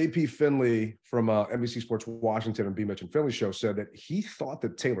 So JP Finley from NBC Sports Washington and B. Mitch and Finley show said that he thought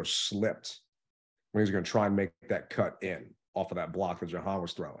that Taylor slipped when he was going to try and make that cut in off of that block that Jahan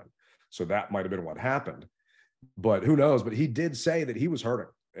was throwing. So that might have been what happened. But who knows? But he did say that he was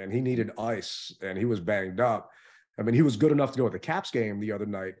hurting and he needed ice and he was banged up. I mean, he was good enough to go to the Caps game the other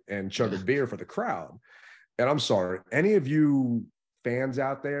night and chug a beer for the crowd. And I'm sorry, any of you fans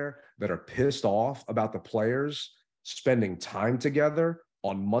out there that are pissed off about the players spending time together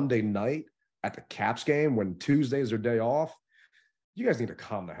on Monday night at the Caps game when Tuesday is their day off, you guys need to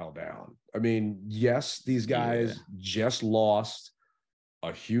calm the hell down. I mean, yes, these guys just lost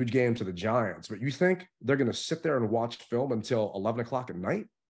a huge game to the Giants, but you think they're going to sit there and watch film until 11 o'clock at night?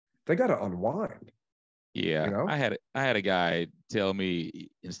 They got to unwind. Yeah, You know? I had a guy tell me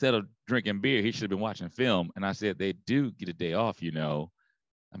instead of drinking beer, he should have been watching film. And I said, they do get a day off, you know.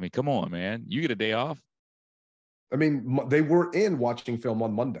 I mean, come on, man. You get a day off. I mean, they were in watching film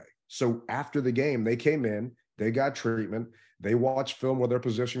on Monday. So after the game, they came in, they got treatment, they watched film with their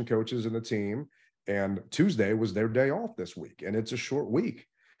position coaches and the team. And Tuesday was their day off this week. And it's a short week.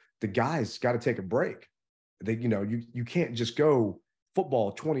 The guys got to take a break. They, you can't just go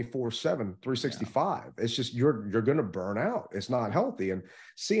football 24/7, 365. Yeah. It's just you're going to burn out. It's not healthy. And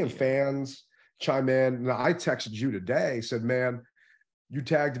seeing fans chime in. Now, I texted you today, said, man, you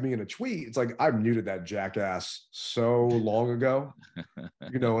tagged me in a tweet. It's like I muted that jackass so long ago,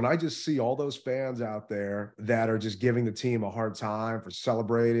 and I just see all those fans out there that are just giving the team a hard time for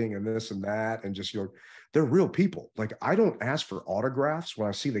celebrating and this and that. And just, they're real people. Like, I don't ask for autographs when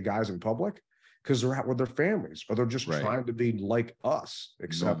I see the guys in public because they're out with their families or they're just trying to be like us,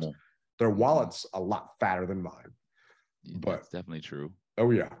 except their wallet's a lot fatter than mine. Yeah, but that's definitely true.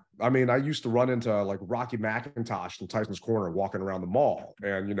 Oh, yeah. I mean, I used to run into like Rocky McIntosh in Tyson's Corner walking around the mall.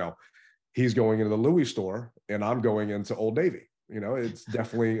 And, he's going into the Louis store and I'm going into Old Navy. It's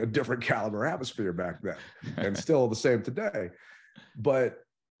definitely a different caliber atmosphere back then and still the same today. But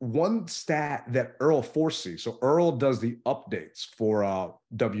one stat that Earl Forsey, so Earl does the updates for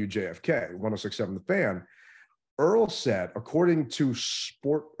WJFK, 106.7 The Fan. Earl said, according to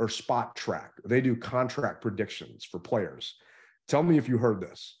Spot Track, they do contract predictions for players. Tell me if you heard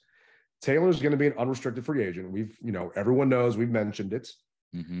this. Taylor's going to be an unrestricted free agent. Everyone knows, we've mentioned it.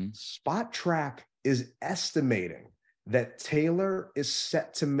 Mm-hmm. Spot Track is estimating that Taylor is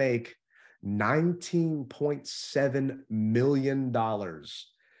set to make $19.7 million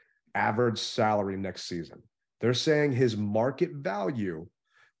average salary next season. They're saying his market value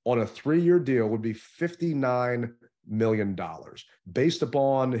on a 3-year deal would be $59 million based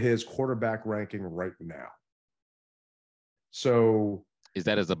upon his quarterback ranking right now. So is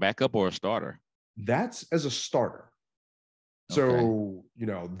that as a backup or a starter? That's as a starter. Okay. So,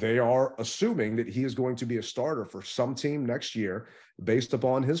 they are assuming that he is going to be a starter for some team next year based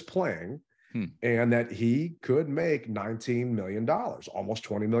upon his playing and that he could make $19 million, almost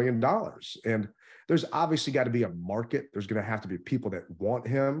 $20 million. And there's obviously got to be a market. There's going to have to be people that want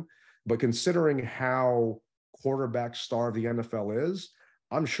him. But considering how quarterback starved the NFL is,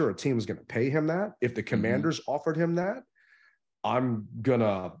 I'm sure a team is going to pay him that. If the Commanders offered him that, I'm going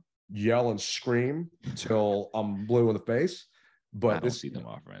to yell and scream till I'm blue in the face. But I don't see them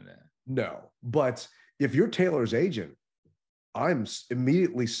offering that. No. But if you're Taylor's agent, I'm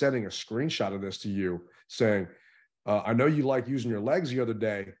immediately sending a screenshot of this to you saying, I know you like using your legs the other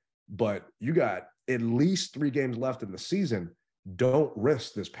day, but you got at least 3 games left in the season. Don't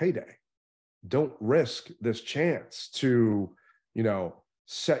risk this payday. Don't risk this chance to,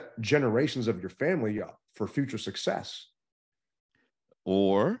 set generations of your family up for future success.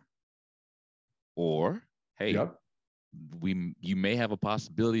 Or, hey, yep. You may have a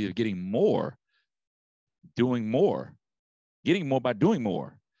possibility of getting more by doing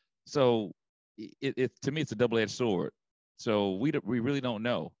more. So it to me, it's a double-edged sword. So we really don't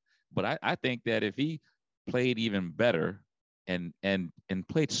know. But I think that if he played even better and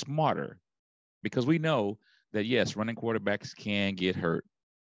played smarter, because we know that, yes, running quarterbacks can get hurt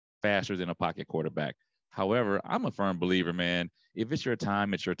faster than a pocket quarterback. However, I'm a firm believer, man. If it's your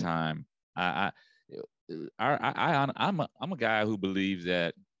time, it's your time. I'm a guy who believes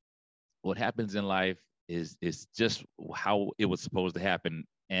that what happens in life is just how it was supposed to happen.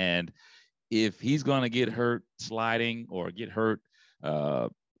 And if he's going to get hurt sliding or get hurt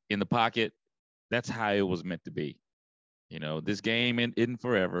in the pocket, that's how it was meant to be. This game isn't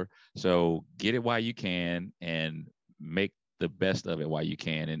forever. So get it while you can and make the best of it while you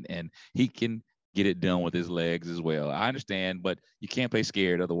can. And he can get it done with his legs as well. I understand, but you can't play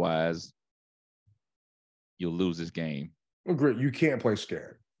scared. Otherwise, you'll lose this game. Agree. You can't play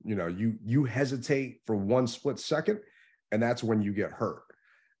scared. You hesitate for one split second, and that's when you get hurt.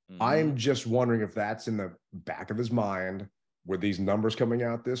 Mm-hmm. I'm just wondering if that's in the back of his mind with these numbers coming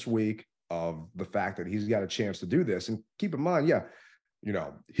out this week of the fact that he's got a chance to do this. And keep in mind,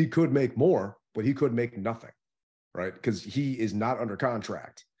 he could make more, but he could make nothing, right? Because he is not under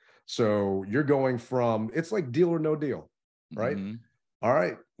contract. So you're going from, it's like deal or no deal, right? Mm-hmm. All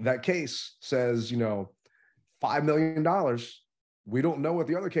right. That case says, $5 million. We don't know what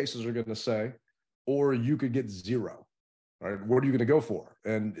the other cases are going to say, or you could get zero, right? What are you going to go for?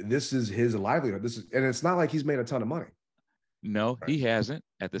 And this is his livelihood. And it's not like he's made a ton of money. No, right? He hasn't.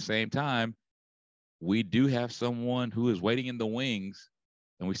 At the same time, we do have someone who is waiting in the wings.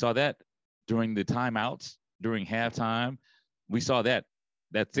 And we saw that during the timeouts, during halftime. We saw that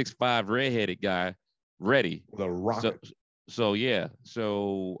 6'5" redheaded guy ready. The rocket. So yeah.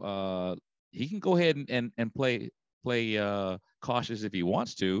 So he can go ahead and play cautious if he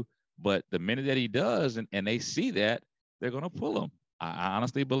wants to, but the minute that he does, and they see that, they're gonna pull him. I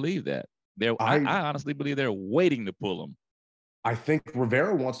honestly believe that. I honestly believe they're waiting to pull him. I think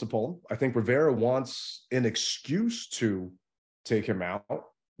Rivera wants to pull him. I think Rivera wants an excuse to take him out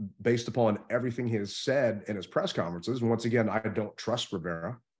based upon everything he has said in his press conferences. And once again, I don't trust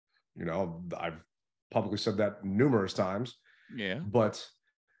Rivera. You know, I've publicly said that numerous times. Yeah. But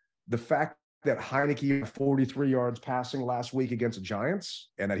the fact that Heineke had 43 yards passing last week against the Giants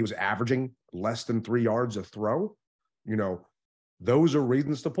and that he was averaging less than 3 yards a throw, you know, those are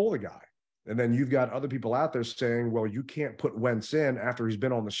reasons to pull the guy. And then you've got other people out there saying, well, you can't put Wentz in after he's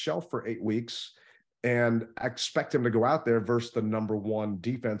been on the shelf for 8 weeks and expect him to go out there versus the number one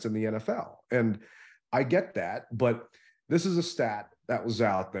defense in the NFL. And I get that, but this is a stat that was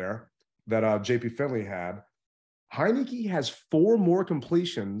out there that JP Finley had. Heineke has 4 more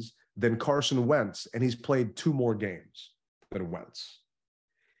completions than Carson Wentz, and he's played 2 more games than Wentz.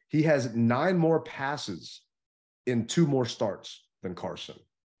 He has 9 more passes in 2 more starts than Carson.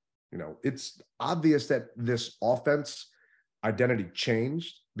 You know, it's obvious that this offense identity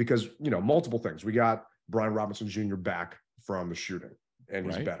changed because, you know, multiple things. We got Brian Robinson Jr. back from the shooting, and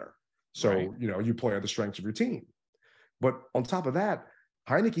he's better. So, you know, you play at the strengths of your team. But on top of that,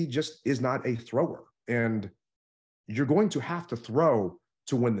 Heineke just is not a thrower. And you're going to have to throw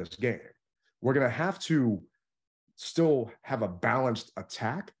to win this game. We're going to have to still have a balanced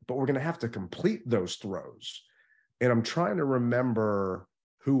attack, but we're going to have to complete those throws. And I'm trying to remember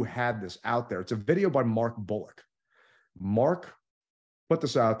who had this out there. It's a video by Mark Bullock. Mark put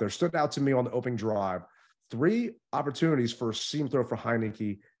this out there, stood out to me on the opening drive. 3 opportunities for a seam throw for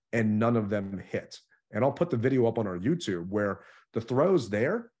Heineke, and none of them hit. And I'll put the video up on our YouTube where the throw's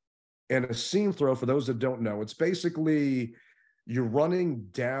there. And a seam throw, for those that don't know, it's basically you're running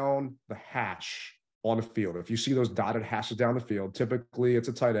down the hash on a field. If you see those dotted hashes down the field, typically it's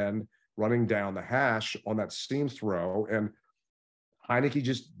a tight end running down the hash on that seam throw. And Heineke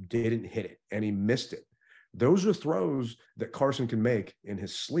just didn't hit it, and he missed it. Those are throws that Carson can make in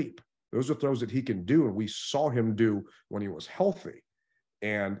his sleep. Those are throws that he can do, and we saw him do when he was healthy.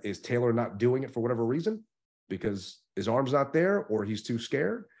 And is Taylor not doing it for whatever reason? Because his arm's not there or he's too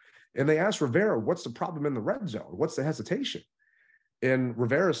scared? And they asked Rivera, what's the problem in the red zone? What's the hesitation? And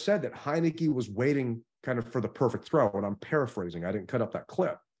Rivera said that Heineke was waiting kind of for the perfect throw. And I'm paraphrasing. I didn't cut up that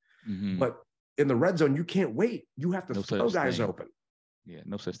clip. Mm-hmm. But in the red zone, you can't wait. You have to throw guys open. Yeah,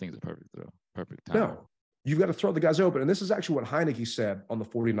 no such thing as a perfect throw. Perfect time. No, you've got to throw the guys open. And this is actually what Heineke said on the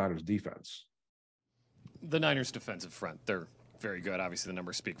 49ers defense. The Niners defensive front, they're very good. Obviously, the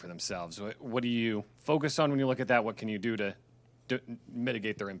numbers speak for themselves. What do you focus on when you look at that? What can you do to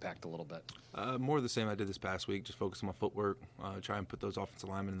mitigate their impact a little bit? More of the same I did this past week. Just focus on my footwork, try and put those offensive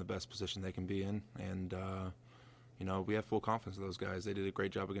linemen in the best position they can be in. And, you know, we have full confidence in those guys. They did a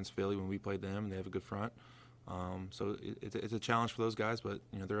great job against Philly when we played them. They have a good front. So it's a challenge for those guys, but,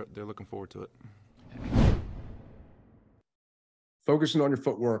 you know, they're looking forward to it. Focusing on your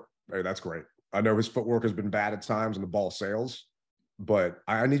footwork, hey, that's great. I know his footwork has been bad at times and the ball sails, but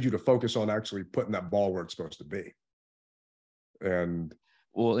I need you to focus on actually putting that ball where it's supposed to be. And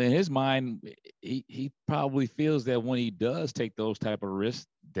well, in his mind, he probably feels that when he does take those type of risks,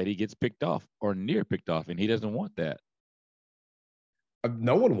 that he gets picked off or near picked off, and he doesn't want that.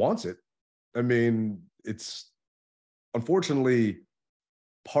 No one wants it. I mean, it's unfortunately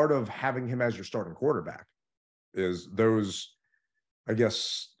part of having him as your starting quarterback is those, I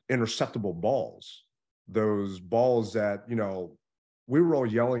guess, interceptable balls, those balls that, you know, we were all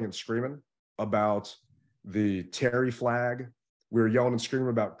yelling and screaming about the Terry flag. We were yelling and screaming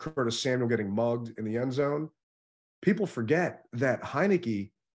about Curtis Samuel getting mugged in the end zone. People forget that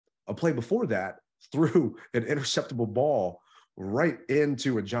Heineke, a play before that, threw an interceptable ball right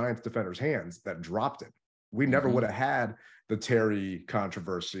into a Giants defender's hands that dropped it. We never would have had the Terry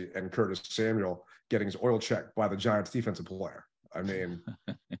controversy and Curtis Samuel getting his oil checked by the Giants defensive player. I mean,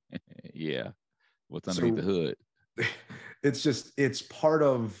 yeah, what's underneath the hood? It's part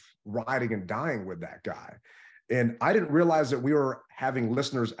of riding and dying with that guy. And I didn't realize that we were having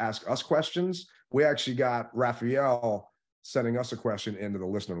listeners ask us questions. We actually got Raphael sending us a question into the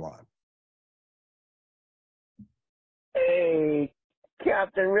listener line. Hey,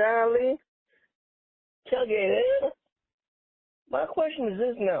 Captain Riley, tailgate in. My question is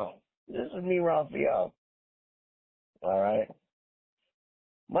this now. This is me, Raphael. All right.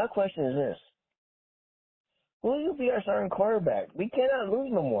 My question is this. Who will be our starting quarterback? We cannot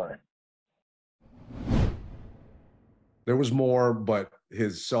lose no more. There was more, but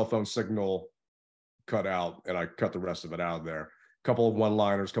his cell phone signal cut out, and I cut the rest of it out of there. A couple of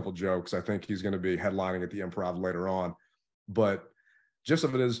one-liners, couple of jokes. I think he's going to be headlining at the Improv later on. But gist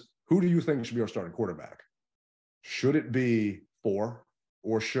of it is, who do you think should be our starting quarterback? Should it be 4,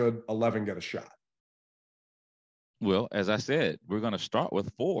 or should 11 get a shot? Well, as I said, we're going to start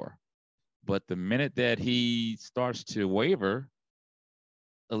with 4. But the minute that he starts to waver,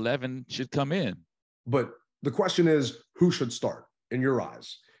 11 should come in. But the question is, who should start in your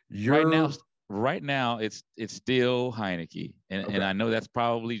eyes? Right now, it's still Heineke, and I know that's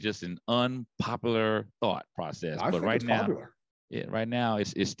probably just an unpopular thought process. But right now, right now,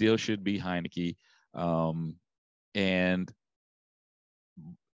 it still should be Heineke, and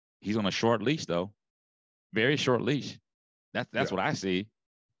he's on a short leash, though, very short leash. That's what I see.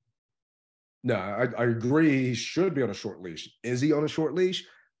 No, I agree. He should be on a short leash. Is he on a short leash?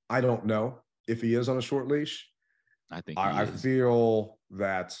 I don't know if he is on a short leash. I think I feel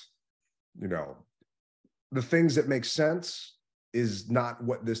that, the things that make sense is not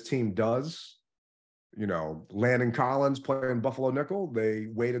what this team does. Landon Collins playing Buffalo nickel, they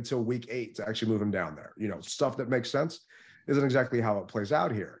waited till week 8 to actually move him down there. Stuff that makes sense isn't exactly how it plays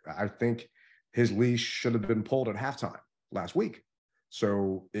out here. I think his leash should have been pulled at halftime last week.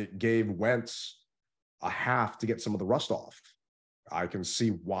 So it gave Wentz a half to get some of the rust off. I can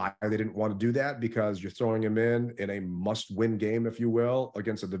see why they didn't want to do that, because you're throwing him in a must-win game, if you will,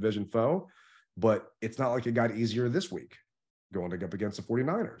 against a division foe. But it's not like it got easier this week going up against the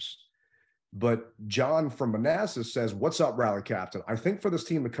 49ers. But John from Manassas says, what's up, Rally Captain? I think for this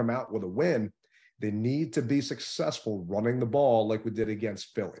team to come out with a win, they need to be successful running the ball like we did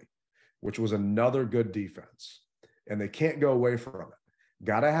against Philly, which was another good defense. And they can't go away from it.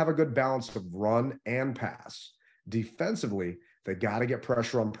 Got to have a good balance of run and pass. Defensively, they got to get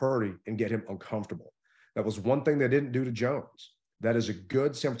pressure on Purdy and get him uncomfortable. That was one thing they didn't do to Jones. That is a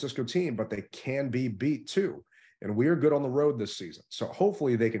good San Francisco team, but they can be beat too. And we are good on the road this season. So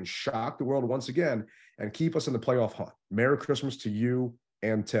hopefully they can shock the world once again and keep us in the playoff hunt. Merry Christmas to you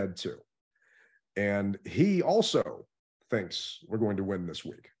and Ted too. And he also thinks we're going to win this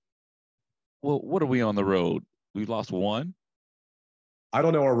week. Well, what are we on the road? We lost 1. I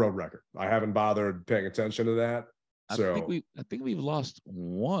don't know our road record. I haven't bothered paying attention to that. I think we've lost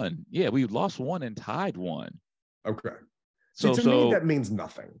 1. Yeah, we lost 1 and tied 1. Okay. So to me, that means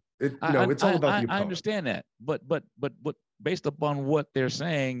nothing. It's all about the opponent. I understand that, but based upon what they're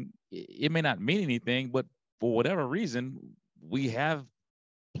saying, it may not mean anything. But for whatever reason, we have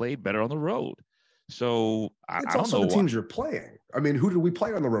played better on the road. So I don't know the teams you're playing. I mean, who did we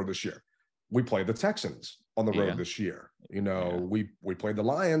play on the road this year? We played the Texans on the road this year. We played the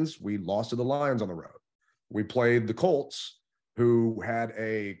Lions. We lost to the Lions on the road. We played the Colts, who had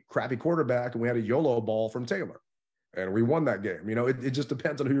a crappy quarterback, and we had a YOLO ball from Taylor, and we won that game. It just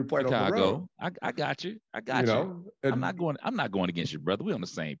depends on who you're playing on the road. I got you. I'm not going against you, brother. We're on the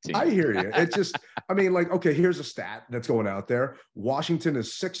same team. I hear you. It's just, okay, here's a stat that's going out there. Washington is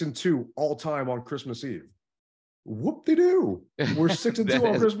 6-2 all time on Christmas Eve. Whoop-de-doo. We're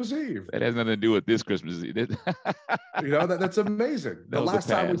 6-2 on Christmas Eve. That has nothing to do with this Christmas Eve. That's amazing. The last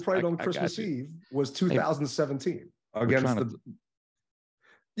time we played on Christmas Eve was 2017 against the.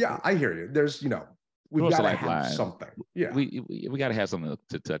 Yeah, I hear you. There's, we've got to have something. Yeah, we got to have something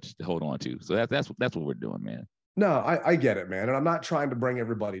to hold on to. So that's what we're doing, man. No, I get it, man, and I'm not trying to bring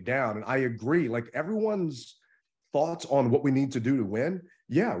everybody down. And I agree. Like, everyone's thoughts on what we need to do to win.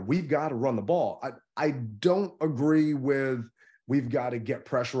 Yeah, we've got to run the ball. I don't agree with we've got to get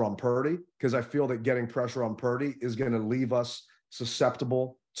pressure on Purdy, because I feel that getting pressure on Purdy is going to leave us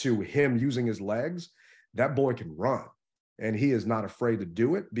susceptible to him using his legs. That boy can run, and he is not afraid to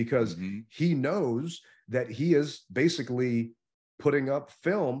do it, because he knows that he is basically putting up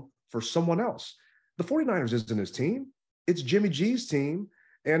film for someone else. The 49ers isn't his team. It's Jimmy G's team.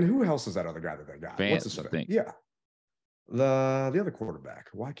 And who else is that other guy that they got? Vance, what's his name? Yeah. The other quarterback.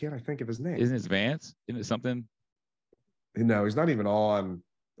 Why can't I think of his name? Isn't it Vance? Isn't it something? No, he's not even on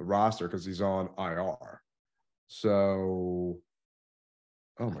the roster because he's on IR. So,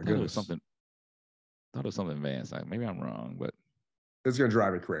 oh my goodness. I thought it was something Vance. Maybe I'm wrong, but it's gonna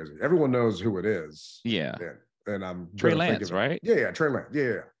drive me crazy. Everyone knows who it is. Yeah. And I'm Trey Lance, right? Yeah, Trey Lance.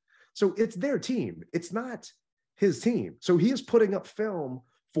 Yeah. So it's their team. It's not his team. So he is putting up film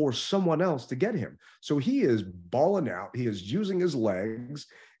for someone else to get him. So he is balling out. He is using his legs.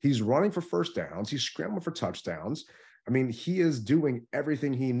 He's running for first downs. He's scrambling for touchdowns. He is doing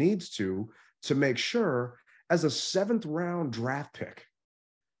everything he needs to make sure, as a 7th round draft pick,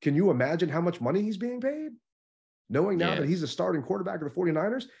 can you imagine how much money he's being paid? Knowing now that he's a starting quarterback of the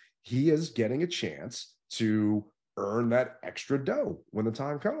 49ers, he is getting a chance to earn that extra dough when the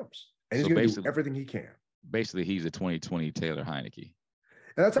time comes. and he's going to do everything he can. Basically, he's a 2020 Taylor Heineke.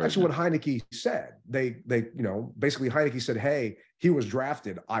 And that's actually what Heineke said. They, basically Heineke said, hey, he was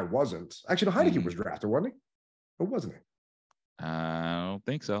drafted. I wasn't. Actually, no, Heineke was drafted, wasn't he? Or wasn't he? I don't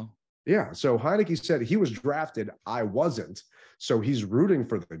think so. Yeah. So Heineke said he was drafted. I wasn't. So he's rooting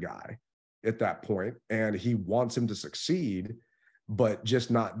for the guy at that point, and he wants him to succeed, but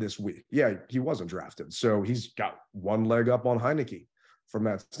just not this week. Yeah, he wasn't drafted. So he's got one leg up on Heineke from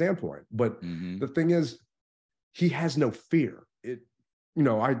that standpoint. But the thing is, he has no fear.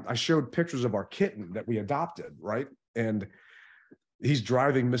 I showed pictures of our kitten that we adopted, right? And he's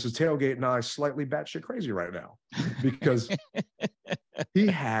driving Mrs. Tailgate and I slightly batshit crazy right now because he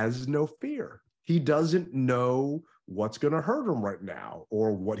has no fear. He doesn't know what's going to hurt him right now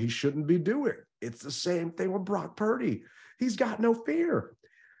or what he shouldn't be doing. It's the same thing with Brock Purdy. He's got no fear.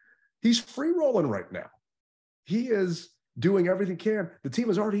 He's free rolling right now. He is doing everything he can. The team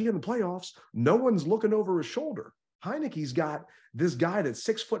is already in the playoffs. No one's looking over his shoulder. Heineke's got this guy that's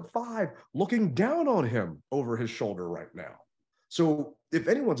 6'5" looking down on him over his shoulder right now. So if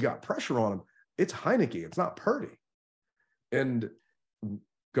anyone's got pressure on him, it's Heineke. It's not Purdy. And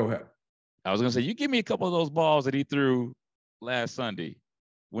go ahead. I was going to say, you give me a couple of those balls that he threw last Sunday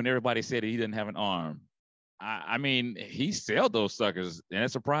when everybody said he didn't have an arm. I mean, he sailed those suckers, and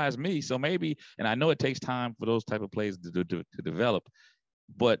it surprised me. So maybe, and I know it takes time for those type of plays to develop,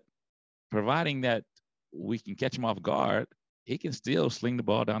 but providing that we can catch him off guard, he can still sling the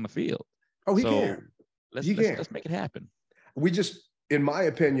ball down the field. Oh, he can. Let's make it happen. We just, in my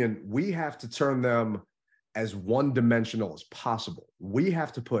opinion, we have to turn them as one-dimensional as possible. We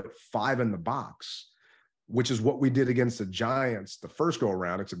have to put 5 in the box, which is what we did against the Giants the first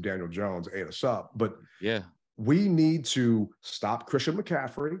go-around, except Daniel Jones ate us up. But yeah, we need to stop Christian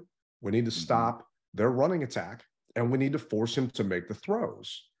McCaffrey. We need to stop their running attack, and we need to force him to make the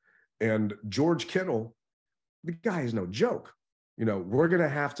throws. And George Kittle, the guy is no joke. We're going to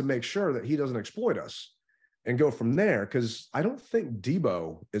have to make sure that he doesn't exploit us and go from there, because I don't think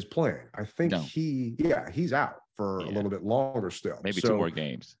Debo is playing. I think he's out for a little bit longer still. Maybe 2 more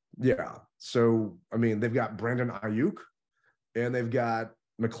games. Yeah. So, I mean, they've got Brandon Ayuk and they've got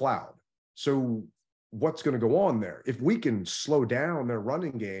McLeod. So what's going to go on there? If we can slow down their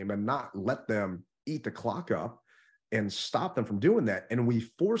running game and not let them eat the clock up and stop them from doing that, and we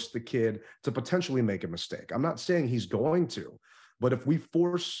force the kid to potentially make a mistake. I'm not saying he's going to, but if we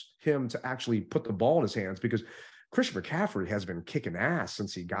force him to actually put the ball in his hands, because Christian McCaffrey has been kicking ass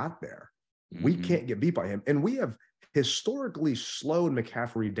since he got there. We can't get beat by him. And we have historically slowed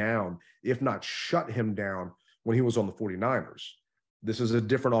McCaffrey down, if not shut him down when he was on the 49ers. This is a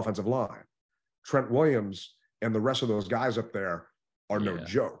different offensive line. Trent Williams and the rest of those guys up there are no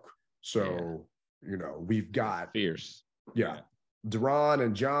joke. So, we've got fierce. Yeah. Duran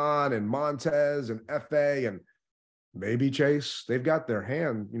and John and Montez and F.A. and maybe Chase. They've got their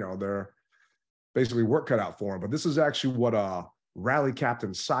hand, they're basically work cut out for them. But this is actually what Rally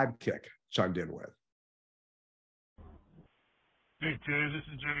Captain's sidekick chimed in with. Hey, Ted, this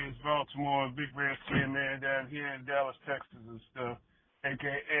is James Baltimore, Big Redskin man down here in Dallas, Texas and stuff,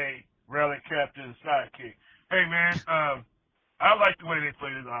 a.k.a. Rally Captain's sidekick. Hey, man, I like the way they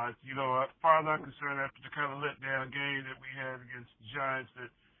played the odds. As far as I'm concerned, after the kind of letdown game that we had against the Giants that,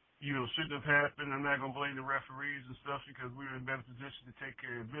 shouldn't have happened, I'm not going to blame the referees and stuff because we were in a better position to take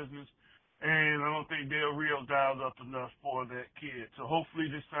care of business. And I don't think Del Rio dialed up enough for that kid. So hopefully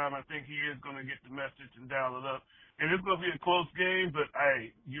this time I think he is going to get the message and dial it up. And it's going to be a close game, but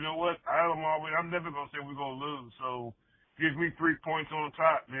hey, you know what? I'm never going to say we're going to lose. So give me 3 points on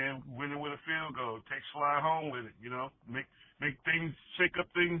top, man. Winning with a field goal. Take Sly home with it, Make things, shake up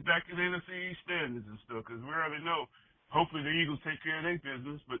things back in the NFC East standings and stuff, because we already know. Hopefully the Eagles take care of their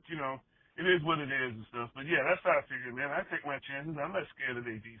business, but, it is what it is and stuff. But yeah, that's how I figure, man. I take my chances. I'm not scared of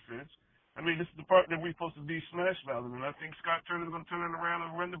their defense. I mean, this is the part that we're supposed to be smash mouthing, and I think Scott Turner's going to turn it around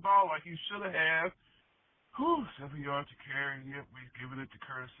and run the ball like he should have. 7 yards to carry. Yep, we've given it to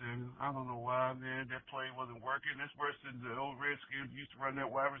Curtis Samuel. I don't know why, man. That play wasn't working. That's worse than the old Redskins used to run that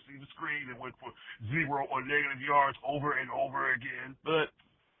wide receiver screen and went for 0 or negative yards over and over again. But,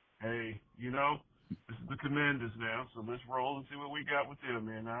 hey, this is the Commanders now, so let's roll and see what we got with them,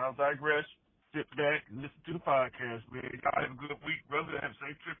 man. Now, I'll digress. Sit back and listen to the podcast, man. Y'all have a good week, brother. Have a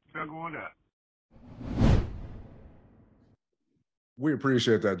safe trip if y'all going out. We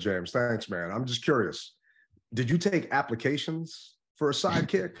appreciate that, James. Thanks, man. I'm just curious. Did you take applications for a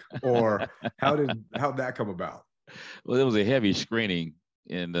sidekick, or how'd that come about? Well, it was a heavy screening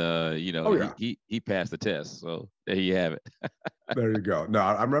and Oh, yeah. he passed the test. So there you have it. There you go. No,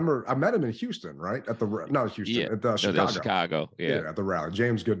 I remember I met him in Houston, right? Not Houston, at no, Chicago. Chicago. Yeah. At the rally.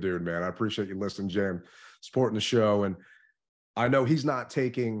 James, good dude, man. I appreciate you listening, James, supporting the show. And I know he's not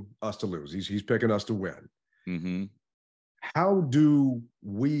taking us to lose. He's picking us to win. Mm-hmm. How do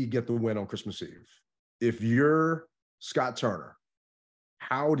we get the win on Christmas Eve? If you're Scott Turner,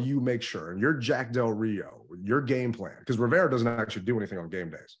 how do you make sure, and you're Jack Del Rio, your game plan, because Rivera doesn't actually do anything on game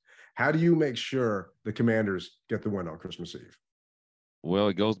days. How do you make sure the Commanders get the win on Christmas Eve? Well,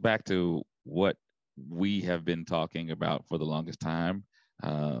 it goes back to what we have been talking about for the longest time.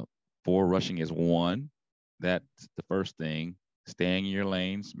 4 rushing is 1. That's the first thing. Staying in your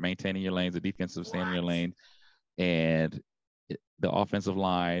lanes, maintaining your lanes, the defensive staying in your lane, and the offensive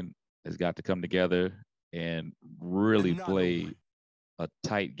line has got to come together and really play a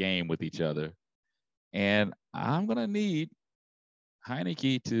tight game with each other. And I'm going to need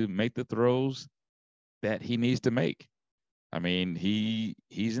Heineke to make the throws that he needs to make. I mean,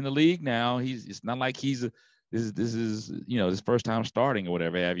 he's in the league now. It's not like this is his first time starting or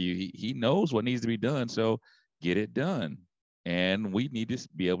whatever have you. He knows what needs to be done. So get it done. And we need to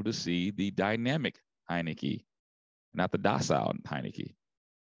be able to see the dynamic Heineke, not the docile Heineke.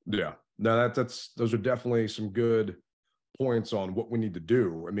 Yeah, no, those are definitely some good points on what we need to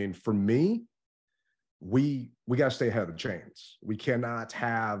do. I mean, for me, we got to stay ahead of the chains. We cannot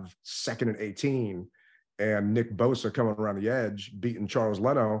have 2nd and 18 and Nick Bosa coming around the edge, beating Charles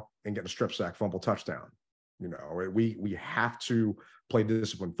Leno and getting a strip sack, fumble, touchdown. We have to play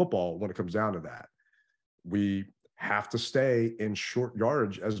disciplined football when it comes down to that. We have to stay in short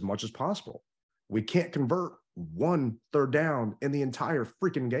yardage as much as possible. We can't convert 1 third down in the entire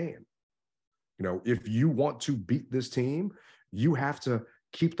freaking game. If you want to beat this team, you have to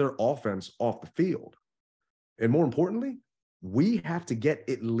keep their offense off the field. And more importantly, we have to get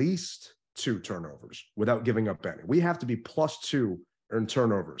at least 2 turnovers without giving up any. We have to be +2 in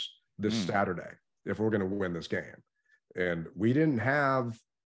turnovers this Saturday if we're going to win this game. And we didn't have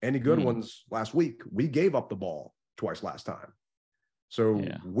any good ones last week. We gave up the ball twice last time. So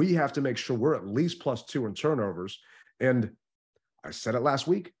we have to make sure we're at least +2 in turnovers. And I said it last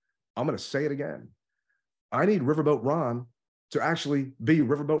week. I'm going to say it again. I need Riverboat Ron to actually be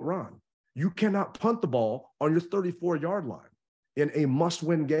Riverboat Ron. You cannot punt the ball on your 34-yard line in a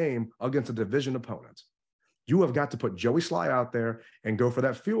must-win game against a division opponent. You have got to put Joey Sly out there and go for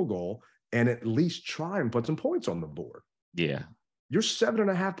that field goal and at least try and put some points on the board. Yeah. You're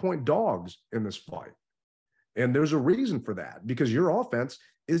 7.5-point dogs in this fight. And there's a reason for that, because your offense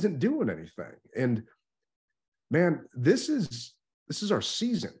isn't doing anything. And man, this is our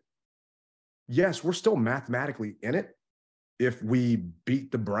season. Yes, we're still mathematically in it. If we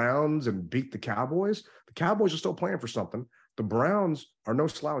beat the Browns and beat the Cowboys are still playing for something. The Browns are no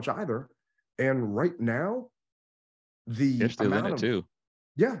slouch either. And right now, they're still in it too.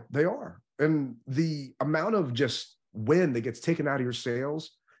 Yeah, they are. And the amount of just wind that gets taken out of your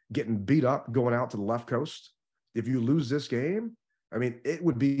sails, getting beat up, going out to the left coast. If you lose this game, I mean, it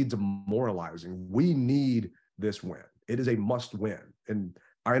would be demoralizing. We need this win. It is a must win. And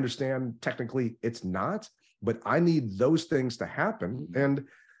I understand technically it's not, but I need those things to happen. And,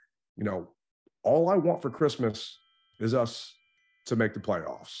 all I want for Christmas is us to make the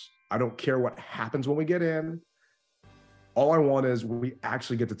playoffs. I don't care what happens when we get in. All I want is we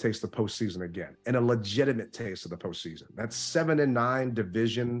actually get to taste the postseason again, and a legitimate taste of the postseason. That 7-9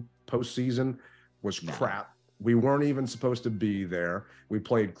 division postseason was crap. We weren't even supposed to be there. We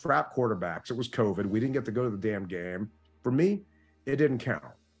played crap quarterbacks. It was COVID. We didn't get to go to the damn game. For me, it didn't count.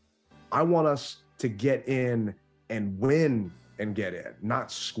 I want us to get in and win and get in,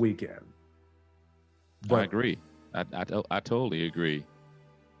 not squeak in. But I agree. I totally agree.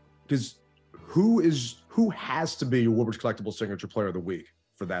 Because who has to be your Woodbridge Collectible Signature Player of the Week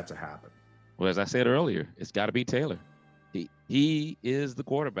for that to happen? Well, as I said earlier, it's got to be Taylor. He is the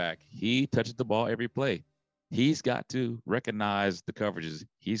quarterback. He touches the ball every play. He's got to recognize the coverages.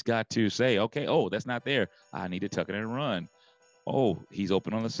 He's got to say, okay, oh, that's not there. I need to tuck it and run. Oh, he's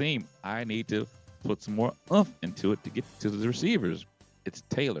open on the seam. I need to put some more oomph into it to get to the receivers. It's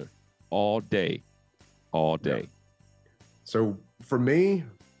Taylor all day. Yeah. So for me,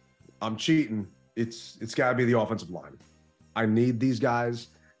 I'm cheating. It's got to be the offensive line. I need these guys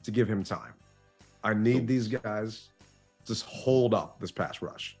to give him time. I need these guys to just hold up this pass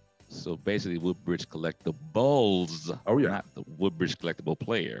rush. So basically, Woodbridge Collectibles. Oh, yeah. Not the Woodbridge Collectible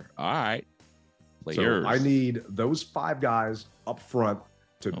player. All right. Players. So I need those 5 guys up front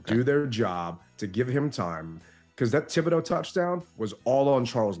to do their job, to give him time. Because that Thibodeau touchdown was all on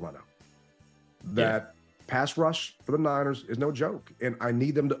Charles Leno. That pass rush for the Niners is no joke, and I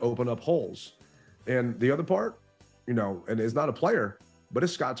need them to open up holes. And the other part, you know, and it's not a player, but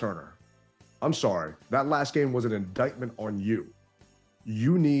it's Scott Turner. I'm sorry. That last game was an indictment on you.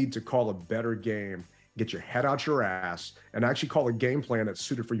 You need to call a better game, get your head out your ass, and actually call a game plan that's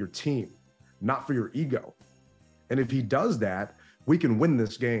suited for your team, not for your ego. And if he does that, we can win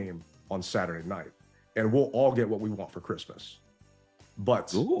this game on Saturday night, and we'll all get what we want for Christmas.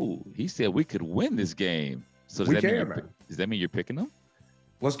 But ooh, he said we could win this game. So does that mean you're picking them?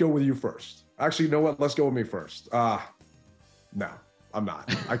 Let's go with you first. Actually, you know what? Let's go with me first. No, I'm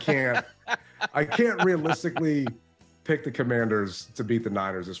not. I can't. I can't realistically pick the Commanders to beat the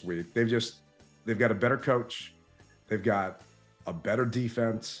Niners this week. They've got a better coach. They've got a better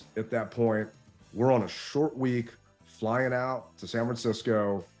defense at that point. We're on a short week, flying out to San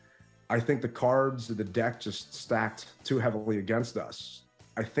Francisco. I think the cards, the deck just stacked too heavily against us.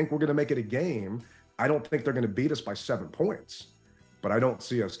 I think we're going to make it a game. I don't think they're going to beat us by 7 points, but I don't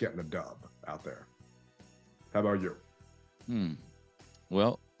see us getting a dub out there. How about you?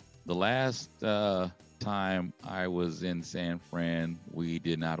 Well, the last time I was in San Fran, we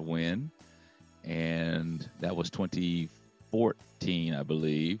did not win, and that was 2014, I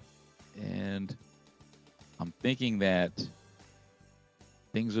believe. And I'm thinking that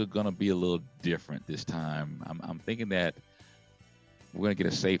things are going to be a little different this time. I'm thinking that we're going to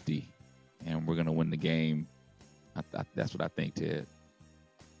get a safety, and we're going to win the game. That's what I think, Ted.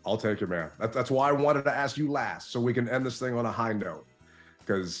 I'll take it, man. That's why I wanted to ask you last, so we can end this thing on a high note.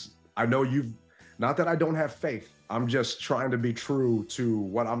 Because I know not that I don't have faith. I'm just trying to be true to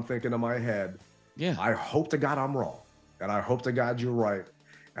what I'm thinking in my head. Yeah. I hope to God I'm wrong. And I hope to God you're right.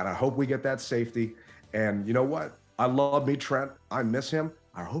 And I hope we get that safety. And you know what? I love me, Trent. I miss him.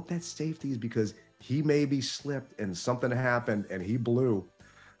 I hope that safety is because he maybe slipped and something happened and he blew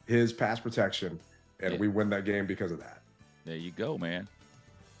his pass protection. And we win that game because of that. There you go, man.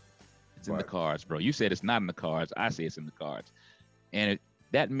 It's in the cards, bro. You said it's not in the cards. I say it's in the cards. And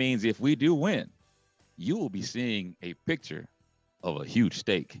that means if we do win, you will be seeing a picture of a huge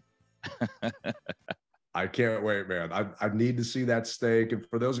steak. I can't wait, man. I need to see that steak. And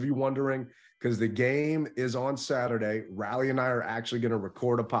for those of you wondering, because the game is on Saturday, Riley and I are actually going to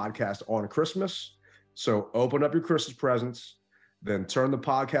record a podcast on Christmas. So open up your Christmas presents, then turn the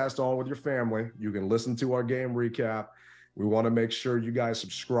podcast on with your family. You can listen to our game recap. We want to make sure you guys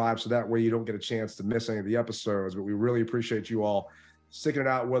subscribe so that way you don't get a chance to miss any of the episodes. But we really appreciate you all sticking it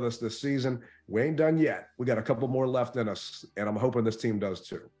out with us this season. We ain't done yet. We got a couple more left in us, and I'm hoping this team does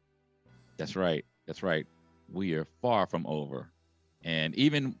too. That's right. That's right. We are far from over. And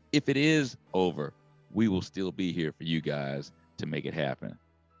even if it is over, we will still be here for you guys to make it happen.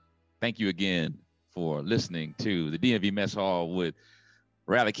 Thank you again for listening to the DMV Mess Hall with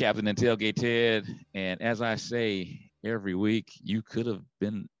Rally Captain and Tailgate Ted. And as I say every week, you could have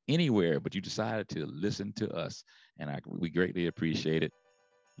been anywhere, but you decided to listen to us. And we greatly appreciate it.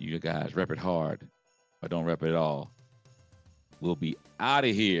 You guys rep it hard, or don't rep it at all. We'll be out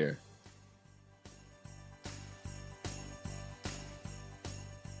of here